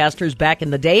broadcasters back in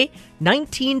the day.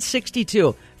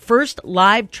 1962, first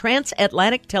live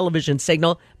transatlantic television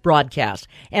signal broadcast.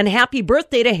 And happy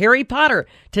birthday to Harry Potter.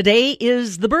 Today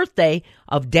is the birthday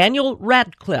of Daniel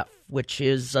Radcliffe, which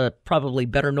is probably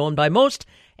better known by most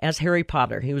as Harry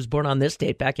Potter. He was born on this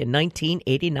date back in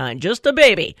 1989, just a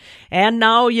baby. And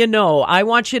now you know. I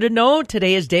want you to know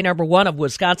today is day number 1 of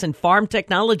Wisconsin Farm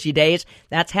Technology Days.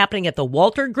 That's happening at the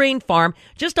Walter Grain Farm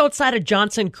just outside of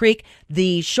Johnson Creek.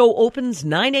 The show opens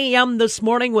 9 a.m. this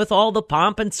morning with all the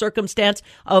pomp and circumstance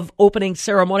of opening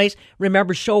ceremonies.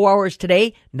 Remember, show hours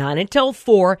today, 9 until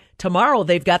 4. Tomorrow,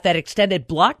 they've got that extended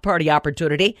block party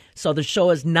opportunity. So the show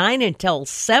is 9 until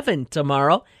 7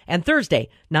 tomorrow. And Thursday,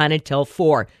 9 until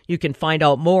 4. You can find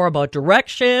out more about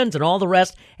directions and all the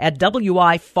rest at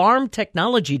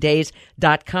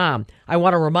wifarmtechnologydays.com. I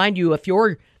want to remind you, if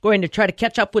you're going to try to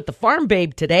catch up with the Farm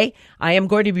Babe today, I am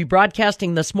going to be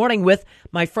broadcasting this morning with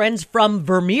my friends from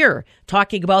Vermeer,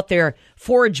 talking about their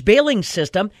forage baling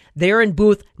system. They're in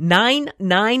booth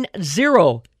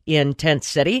 990 in Tent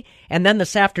City. And then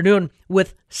this afternoon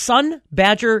with Sun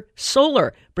Badger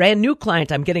Solar, brand new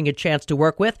client I'm getting a chance to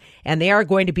work with, and they are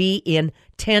going to be in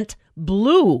Tent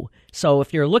Blue. So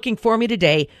if you're looking for me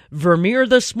today, Vermeer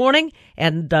this morning,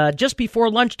 and just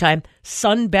before lunchtime,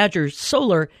 Sun Badger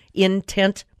Solar in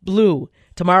Tent Blue.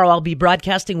 Tomorrow I'll be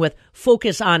broadcasting with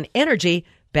Focus on Energy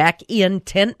back in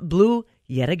Tent Blue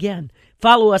yet again.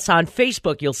 Follow us on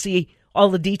Facebook. You'll see all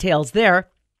the details there.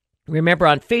 Remember,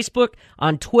 on Facebook,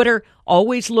 on Twitter,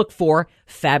 always look for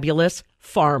Fabulous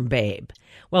Farm Babe.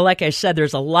 Well, like I said,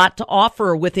 there's a lot to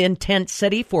offer within Tent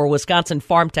City for Wisconsin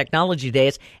Farm Technology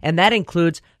Days, and that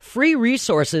includes free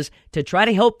resources to try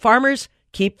to help farmers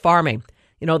keep farming.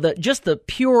 Just the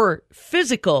pure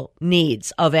physical needs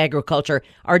of agriculture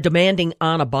are demanding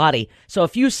on a body. So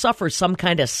if you suffer some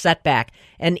kind of setback,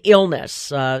 an illness,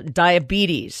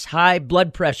 diabetes, high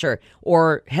blood pressure,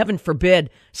 or heaven forbid,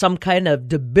 some kind of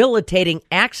debilitating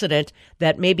accident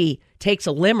that maybe takes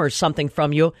a limb or something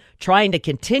from you, trying to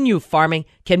continue farming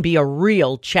can be a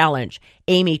real challenge.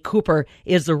 Amy Cooper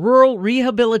is the Rural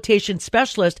Rehabilitation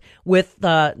Specialist with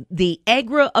the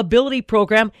Agri-Ability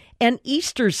Program and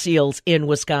Easter Seals in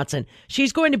Wisconsin.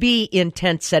 She's going to be in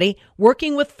Tent City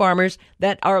working with farmers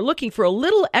that are looking for a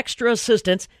little extra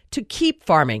assistance to keep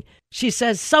farming. She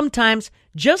says sometimes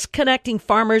just connecting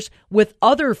farmers with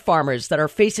other farmers that are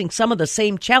facing some of the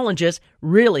same challenges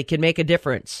really can make a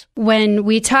difference. When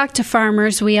we talk to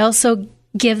farmers, we also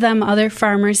give them other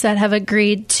farmers that have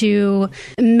agreed to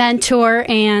mentor,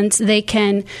 and they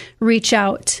can reach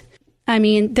out. I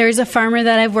mean, there's a farmer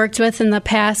that I've worked with in the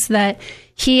past that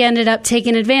he ended up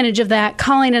taking advantage of that,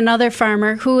 calling another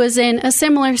farmer who was in a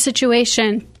similar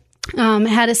situation,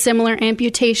 had a similar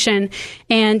amputation,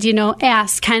 and,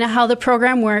 asked kind of how the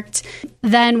program worked,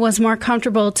 then was more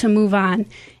comfortable to move on.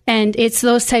 And it's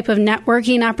those type of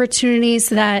networking opportunities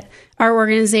that our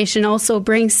organization also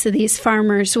brings to these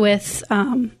farmers with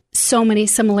so many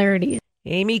similarities.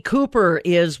 Amy Cooper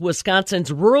is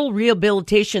Wisconsin's rural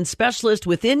rehabilitation specialist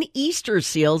within Easter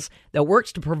Seals that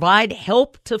works to provide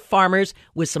help to farmers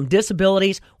with some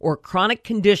disabilities or chronic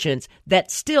conditions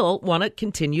that still want to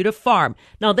continue to farm.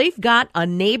 Now, they've got a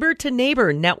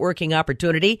neighbor-to-neighbor networking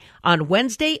opportunity on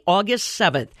Wednesday, August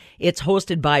 7th. It's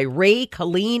hosted by Ray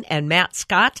Colleen and Matt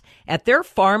Scott at their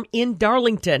farm in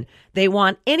Darlington. They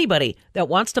want anybody that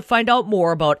wants to find out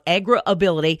more about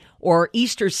AgriAbility or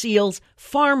Easter Seals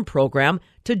farm program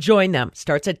to join them.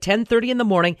 Starts at 10:30 in the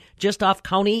morning, just off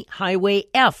County Highway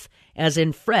F, as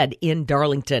in Fred in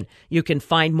Darlington. You can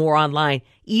find more online,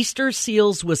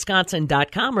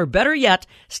 eastersealswisconsin.com, or better yet,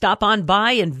 stop on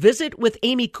by and visit with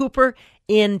Amy Cooper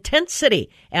in Tent City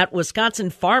at Wisconsin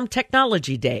Farm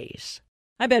Technology Days.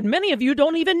 I bet many of you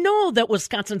don't even know that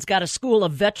Wisconsin's got a school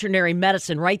of veterinary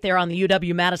medicine right there on the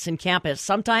UW-Madison campus.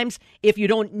 Sometimes, if you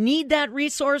don't need that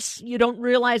resource, you don't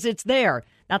realize it's there.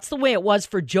 That's the way it was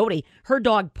for Jody. Her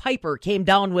dog Piper came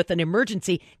down with an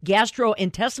emergency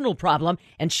gastrointestinal problem,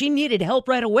 and she needed help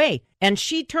right away. And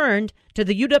she turned to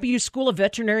the UW School of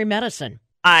Veterinary Medicine.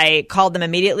 I called them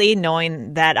immediately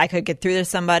knowing that I could get through to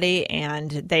somebody,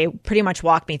 and they pretty much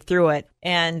walked me through it.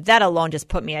 And that alone just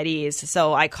put me at ease.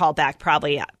 So I called back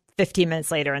probably 15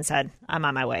 minutes later and said, I'm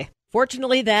on my way.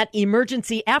 Fortunately, that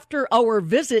emergency after-hour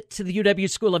visit to the UW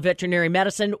School of Veterinary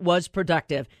Medicine was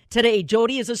productive. Today,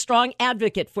 Jody is a strong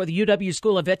advocate for the UW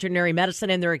School of Veterinary Medicine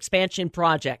and their expansion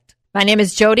project. My name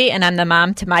is Jody, and I'm the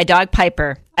mom to my dog,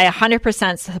 Piper. I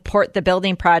 100% support the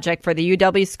building project for the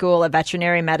UW School of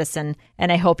Veterinary Medicine, and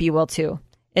I hope you will too.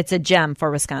 It's a gem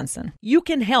for Wisconsin. You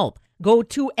can help. Go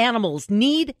to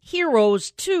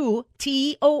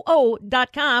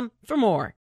animalsneedheroes2too.com for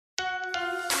more.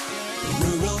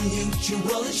 Rural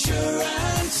Mutual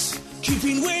Insurance,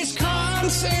 keeping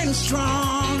Wisconsin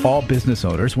strong. All business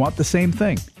owners want the same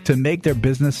thing, to make their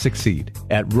business succeed.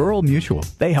 At Rural Mutual,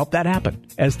 they help that happen.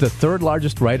 As the third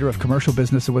largest writer of commercial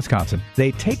business in Wisconsin,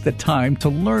 they take the time to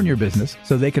learn your business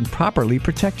so they can properly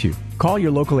protect you. Call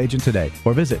your local agent today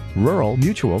or visit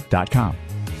ruralmutual.com.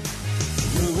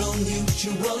 Rural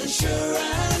Mutual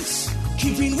Insurance,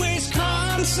 keeping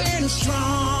Wisconsin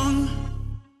strong.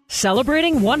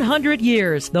 Celebrating 100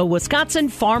 years, the Wisconsin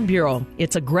Farm Bureau.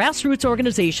 It's a grassroots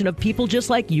organization of people just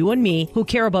like you and me who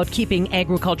care about keeping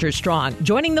agriculture strong.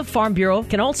 Joining the Farm Bureau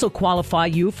can also qualify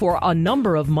you for a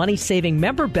number of money-saving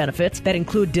member benefits that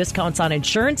include discounts on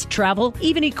insurance, travel,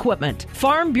 even equipment.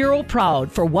 Farm Bureau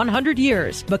proud for 100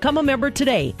 years. Become a member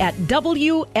today at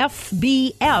WFBF.com.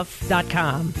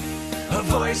 A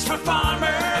voice for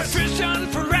farmers, a vision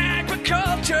for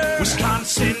agriculture.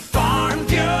 Wisconsin Farm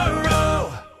Bureau.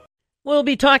 We'll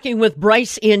be talking with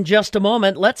Bryce in just a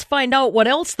moment. Let's find out what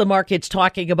else the market's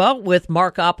talking about with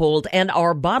Mark Oppold and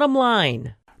our bottom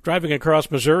line. Driving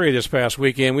across Missouri this past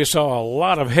weekend, we saw a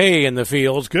lot of hay in the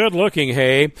fields, good-looking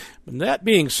hay. That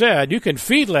being said, you can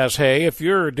feed less hay. If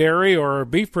you're a dairy or a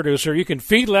beef producer, you can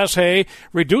feed less hay,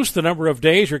 reduce the number of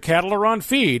days your cattle are on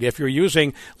feed if you're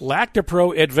using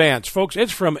Lactapro Advance. Folks,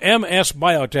 it's from MS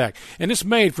Biotech, and it's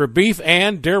made for beef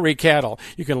and dairy cattle.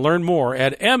 You can learn more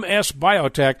at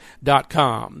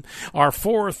msbiotech.com. Our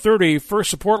 430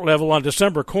 first support level on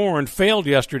December corn failed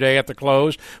yesterday at the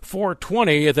close,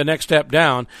 420 at the next step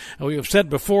down. We have said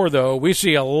before, though, we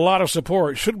see a lot of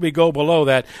support should we go below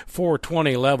that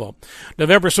 420 level.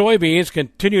 November soybeans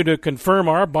continue to confirm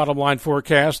our bottom line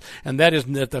forecast, and that is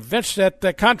that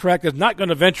that contract is not going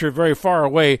to venture very far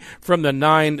away from the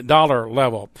 $9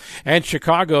 level. And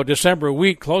Chicago December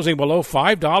wheat closing below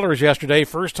 $5 yesterday,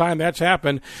 first time that's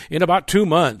happened in about 2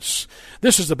 months.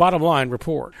 This is the bottom line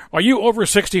report. Are you over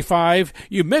 65?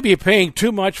 You may be paying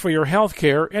too much for your health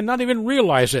care and not even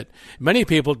realize it. Many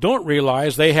people don't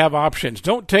realize they have options.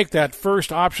 Don't take that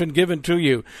first option given to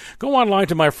you. Go online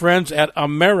to my friends at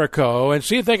Americo and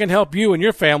see if they can help you and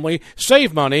your family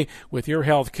save money with your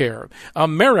health care.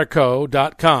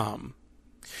 Americo.com.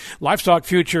 Livestock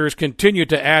futures continue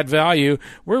to add value.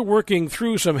 We're working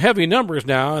through some heavy numbers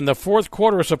now, and the fourth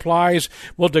quarter supplies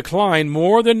will decline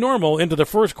more than normal into the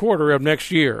first quarter of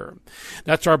next year.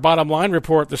 That's our bottom line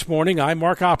report this morning. I'm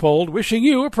Mark Oppold, wishing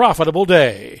you a profitable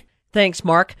day. Thanks,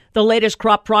 Mark. The latest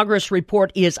crop progress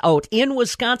report is out. In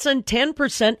Wisconsin,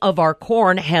 10% of our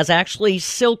corn has actually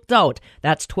silked out.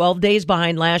 That's 12 days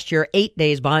behind last year, 8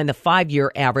 days behind the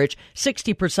 5-year average.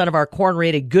 60% of our corn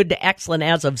rated good to excellent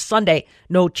as of Sunday.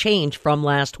 No change from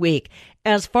last week.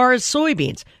 As far as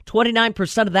soybeans,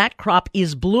 29% of that crop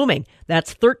is blooming.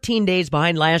 That's 13 days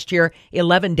behind last year,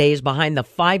 11 days behind the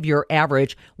 5-year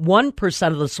average.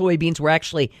 1% of the soybeans were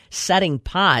actually setting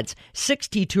pods.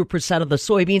 62% of the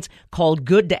soybeans called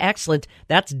good to excellent.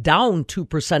 That's down 2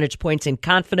 percentage points in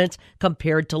confidence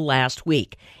compared to last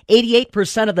week.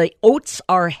 88% of the oats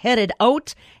are headed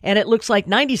out, and it looks like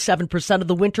 97% of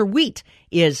the winter wheat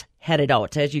is headed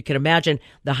out. As you can imagine,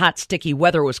 the hot, sticky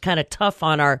weather was kind of tough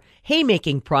on our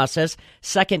haymaking process.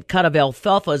 Second cut of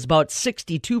alfalfa is about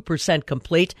 62%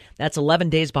 complete. That's 11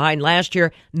 days behind last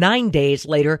year, 9 days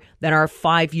later than our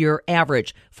 5-year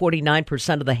average.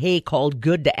 49% of the hay called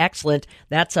good to excellent.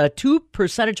 That's a 2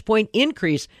 percentage point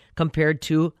increase compared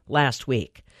to last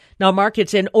week. Now,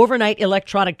 markets in overnight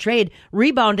electronic trade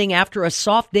rebounding after a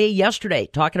soft day yesterday.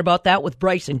 Talking about that with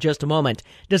Bryce in just a moment.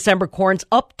 December corn's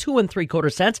up 2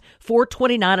 3/4 cents,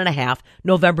 4.29.5.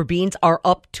 November beans are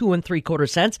up 2 3/4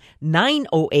 cents,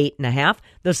 9.08.5.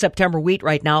 The September wheat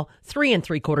right now 3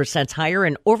 3/4 cents higher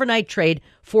in overnight trade,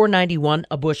 4.91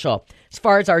 a bushel. As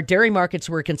far as our dairy markets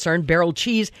were concerned, barrel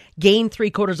cheese gained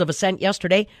 3/4 cent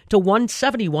yesterday to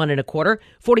 1.71 1/4.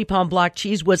 40-pound block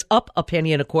cheese was up a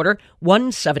penny and a quarter,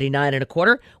 1.79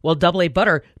 1/4. While double A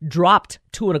butter dropped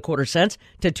 2 1/4 cents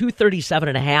to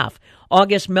 2.37.5.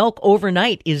 August milk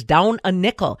overnight is down a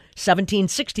nickel,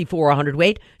 17.64 a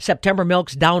hundredweight. September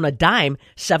milk's down a dime,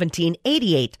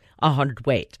 17.88 a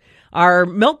hundredweight. Our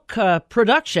milk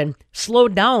production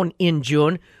slowed down in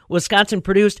June. Wisconsin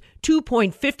produced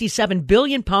 2.57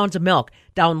 billion pounds of milk,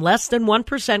 down less than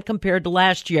 1% compared to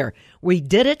last year. We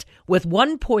did it with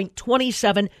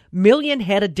 1.27 million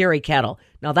head of dairy cattle.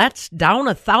 Now that's down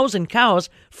 1,000 cows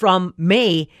from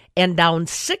May and down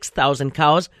 6,000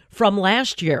 cows from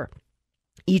last year.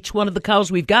 Each one of the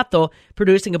cows we've got, though,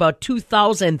 producing about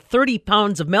 2,030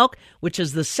 pounds of milk, which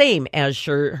is the same as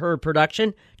her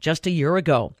production just a year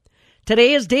ago.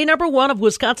 Today is day number 1 of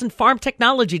Wisconsin Farm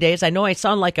Technology Days. I know I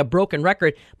sound like a broken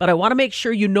record, but I want to make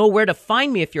sure you know where to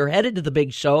find me if you're headed to the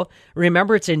big show.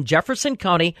 Remember, it's in Jefferson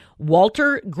County.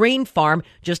 Walter Grain Farm,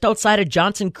 just outside of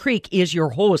Johnson Creek, is your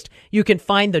host. You can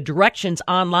find the directions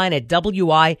online at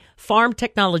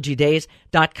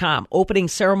wifarmtechnologydays.com. Opening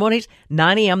ceremonies,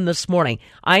 9 a.m. this morning.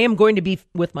 I am going to be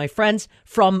with my friends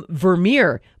from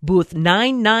Vermeer, booth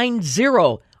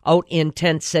 990, out in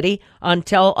Tent City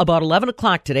until about 11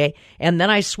 o'clock today. And then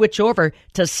I switch over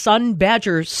to Sun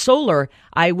Badger Solar.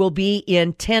 I will be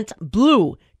in Tent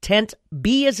Blue, Tent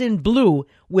B as in blue,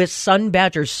 with Sun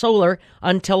Badger Solar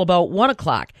until about 1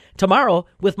 o'clock. Tomorrow,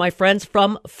 with my friends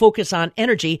from Focus on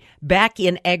Energy, back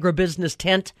in Agribusiness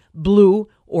Tent Blue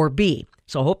or B.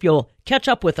 So hope you'll catch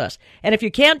up with us. And if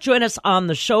you can't join us on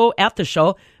the show, at the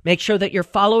show, make sure that you're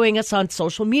following us on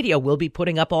social media. We'll be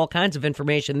putting up all kinds of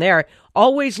information there.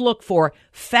 Always look for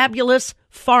Fabulous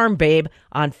Farm Babe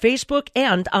on Facebook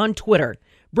and on Twitter.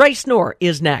 Bryce Knorr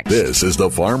is next. This is the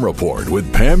Farm Report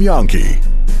with Pam Yonke.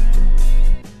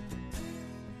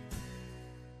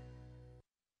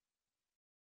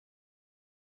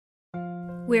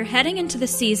 We're heading into the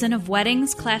season of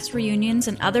weddings, class reunions,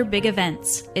 and other big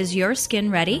events. Is your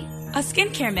skin ready? A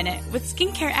skincare minute with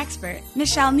skincare expert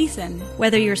Michelle Neeson.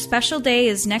 Whether your special day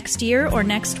is next year or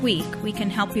next week, we can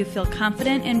help you feel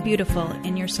confident and beautiful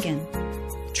in your skin.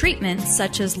 Treatments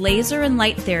such as laser and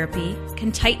light therapy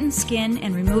can tighten skin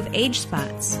and remove age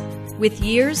spots. With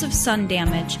years of sun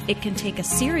damage, it can take a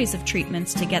series of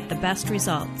treatments to get the best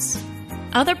results.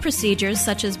 Other procedures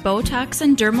such as Botox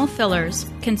and dermal fillers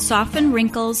can soften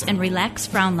wrinkles and relax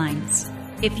frown lines.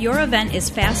 If your event is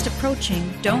fast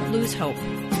approaching, don't lose hope.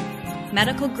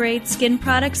 Medical-grade skin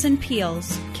products and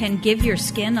peels can give your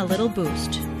skin a little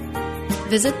boost.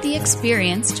 Visit the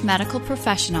experienced medical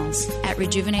professionals at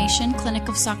Rejuvenation Clinic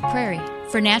of Sauk Prairie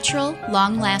for natural,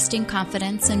 long-lasting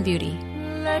confidence and beauty.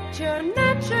 Let your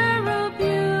natural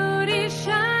beauty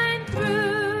shine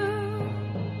through.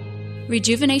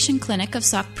 Rejuvenation Clinic of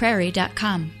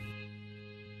SaukPrairie.com.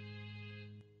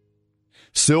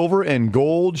 Silver and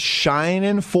gold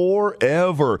shining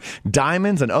forever.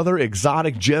 Diamonds and other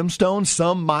exotic gemstones,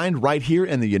 some mined right here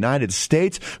in the United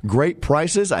States. Great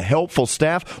prices, a helpful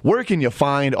staff. Where can you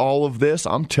find all of this?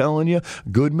 I'm telling you,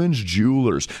 Goodman's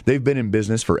Jewelers. They've been in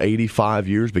business for 85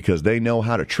 years because they know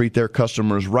how to treat their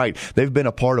customers right. They've been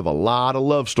a part of a lot of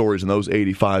love stories in those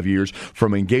 85 years,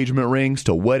 from engagement rings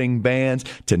to wedding bands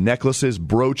to necklaces,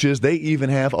 brooches. They even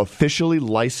have officially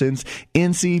licensed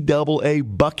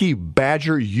NCAA Bucky badges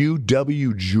Badger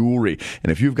UW Jewelry.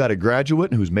 And if you've got a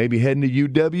graduate who's maybe heading to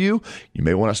UW, you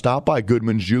may want to stop by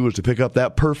Goodman's Jewelers to pick up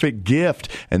that perfect gift.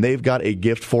 And they've got a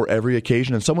gift for every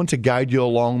occasion and someone to guide you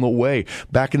along the way.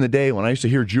 Back in the day when I used to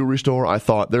hear jewelry store, I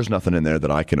thought there's nothing in there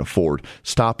that I can afford.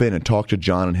 Stop in and talk to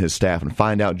John and his staff and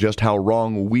find out just how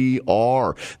wrong we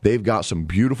are. They've got some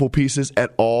beautiful pieces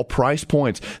at all price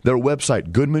points. Their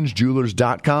website,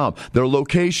 goodmansjewelers.com. Their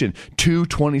location,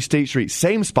 220 State Street.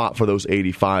 Same spot for those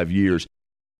 85 years.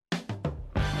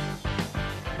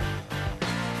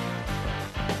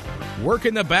 Work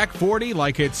in the back 40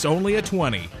 like it's only a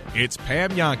 20. It's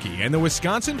Pam Yankee and the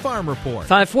Wisconsin Farm Report.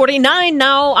 5:49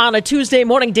 now on a Tuesday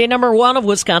morning, day number 1 of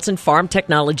Wisconsin Farm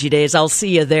Technology Days. I'll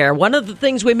see you there. One of the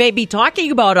things we may be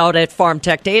talking about out at Farm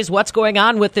Tech Days, what's going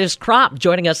on with this crop.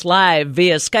 Joining us live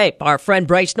via Skype, our friend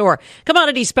Bryce Knorr,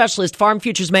 commodity specialist, Farm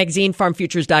Futures Magazine,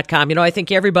 farmfutures.com. You know, I think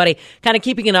everybody kind of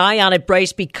keeping an eye on it,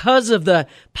 Bryce, because of the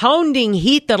pounding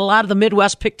heat that a lot of the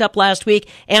Midwest picked up last week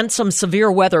and some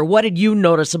severe weather. What did you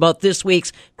notice about this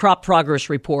week's crop progress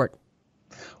report?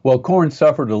 Well, corn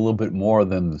suffered a little bit more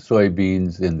than the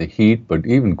soybeans in the heat, but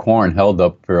even corn held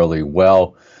up fairly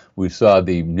well. We saw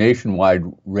the nationwide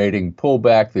rating pull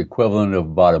back the equivalent of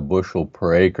about a bushel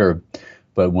per acre.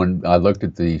 But when I looked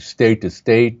at the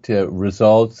state-to-state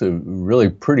results, really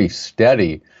pretty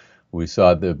steady. We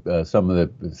saw some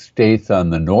of the states on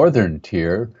the northern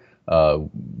tier,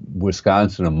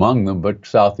 Wisconsin among them, but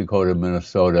South Dakota,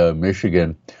 Minnesota,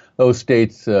 Michigan, those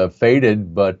states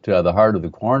faded, but the heart of the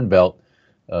Corn Belt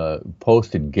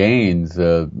posted gains,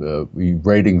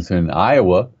 ratings in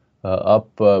Iowa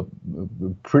up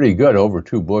pretty good, over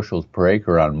 2 bushels per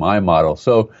acre on my model.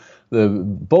 So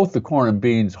both the corn and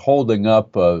beans holding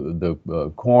up.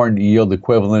 The corn yield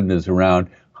equivalent is around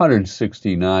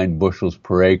 169 bushels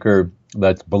per acre.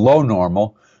 That's below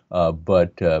normal,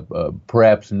 but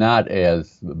perhaps not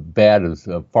as bad as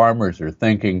farmers are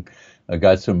thinking. I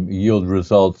got some yield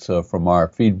results from our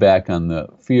feedback on the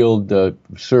field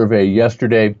survey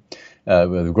yesterday.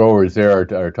 The growers there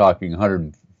are talking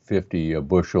 150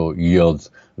 bushel yields.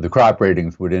 The crop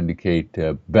ratings would indicate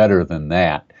better than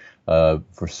that.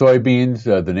 For soybeans,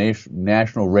 the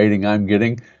national rating I'm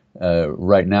getting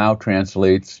right now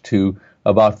translates to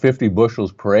about 50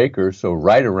 bushels per acre, so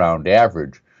right around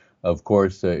average. Of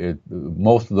course,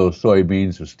 most of those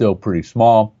soybeans are still pretty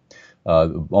small.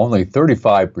 Only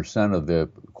 35% of the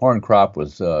corn crop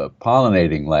was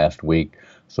pollinating last week,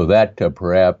 so that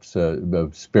perhaps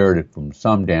spared it from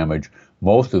some damage.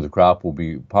 Most of the crop will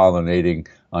be pollinating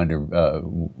under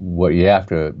what you have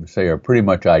to say are pretty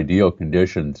much ideal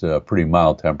conditions, pretty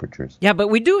mild temperatures. Yeah, but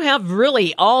we do have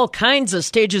really all kinds of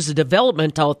stages of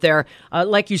development out there.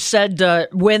 Like you said,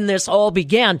 when this all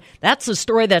began, that's a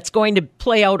story that's going to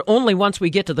play out only once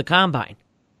we get to the combine.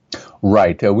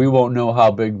 Right. We won't know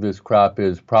how big this crop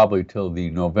is probably till the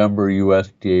November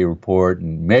USDA report,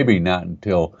 and maybe not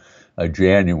until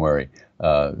January.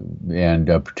 And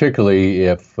particularly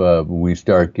if we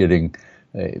start getting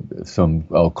some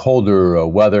colder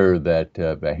weather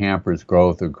that hampers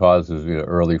growth or causes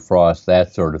early frost,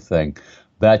 that sort of thing.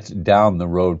 That's down the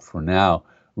road for now.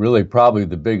 Really, probably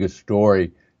the biggest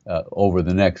story over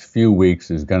the next few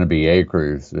weeks is going to be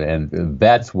acres, and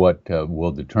that's what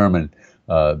will determine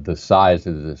the size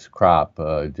of this crop,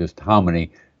 just how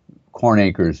many corn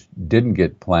acres didn't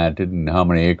get planted and how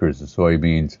many acres of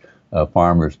soybeans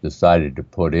farmers decided to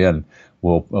put in.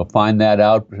 We'll find that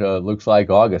out, looks like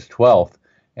August 12th,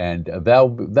 and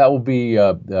that will be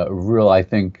a real, I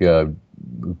think,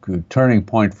 turning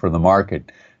point for the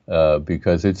market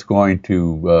because it's going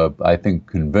to, I think,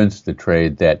 convince the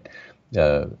trade that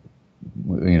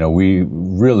we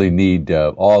really need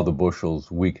all the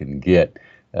bushels we can get.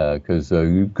 Because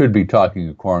you could be talking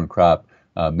a corn crop,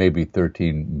 maybe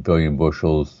 13 billion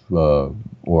bushels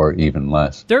or even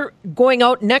less. They're going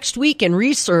out next week and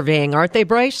resurveying, aren't they,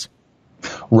 Bryce?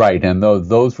 Right, and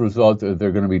those results,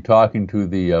 they're going to be talking to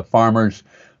the farmers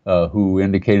who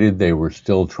indicated they were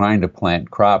still trying to plant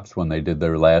crops when they did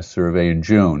their last survey in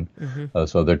June. Mm-hmm.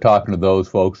 So they're talking to those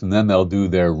folks, and then they'll do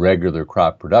their regular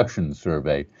crop production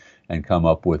survey and come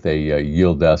up with a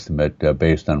yield estimate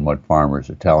based on what farmers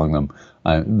are telling them.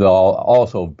 They'll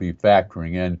also be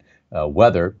factoring in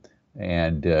weather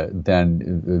and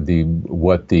then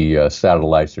what the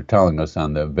satellites are telling us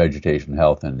on the Vegetation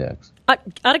Health Index.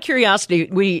 Out of curiosity,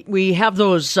 we have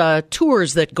those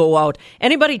tours that go out.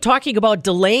 Anybody talking about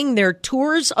delaying their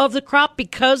tours of the crop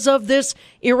because of this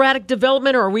erratic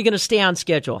development, or are we going to stay on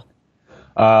schedule?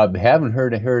 Haven't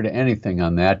heard anything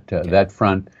on that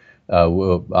front.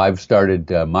 I've started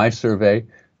my survey.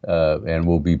 and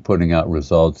we'll be putting out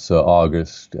results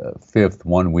August 5th,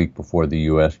 1 week before the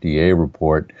USDA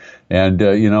report. And,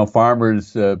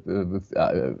 farmers,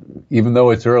 even though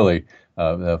it's early,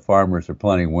 farmers are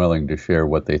plenty willing to share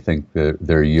what they think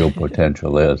their yield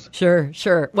potential is.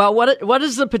 Sure. Well, what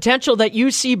is the potential that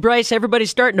you see, Bryce? Everybody's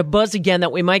starting to buzz again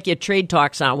that we might get trade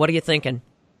talks on. What are you thinking?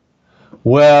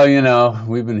 Well,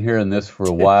 we've been hearing this for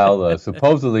a while.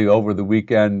 Supposedly over the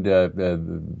weekend,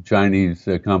 the Chinese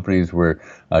companies were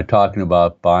talking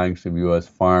about buying some U.S.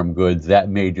 farm goods. That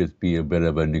may just be a bit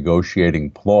of a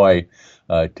negotiating ploy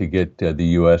to get the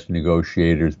U.S.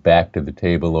 negotiators back to the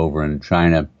table over in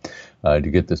China to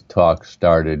get this talk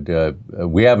started.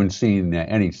 We haven't seen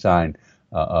any sign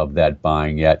of that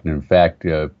buying yet. And in fact,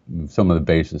 some of the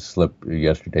bases slipped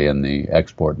yesterday in the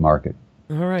export market.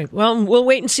 All right. Well, we'll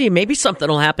wait and see. Maybe something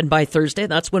will happen by Thursday.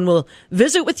 That's when we'll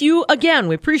visit with you again.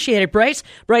 We appreciate it, Bryce.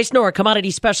 Bryce Knorr,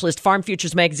 commodity specialist, Farm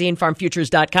Futures Magazine,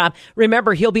 farmfutures.com.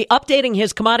 Remember, he'll be updating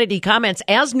his commodity comments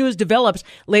as news develops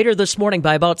later this morning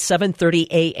by about 7:30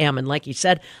 a.m. And like you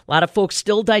said, a lot of folks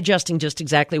still digesting just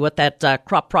exactly what that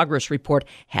crop progress report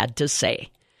had to say.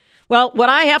 Well, what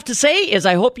I have to say is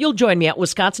I hope you'll join me at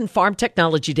Wisconsin Farm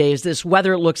Technology Days. This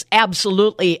weather looks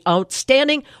absolutely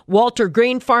outstanding. Walter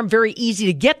Grain Farm, very easy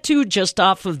to get to, just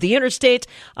off of the interstate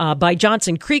by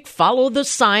Johnson Creek. Follow the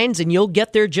signs and you'll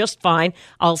get there just fine.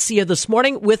 I'll see you this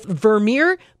morning with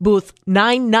Vermeer, booth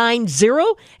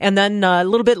 990. And then a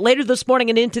little bit later this morning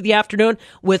and into the afternoon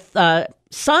with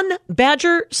Sun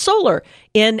Badger Solar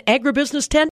in Agribusiness 10.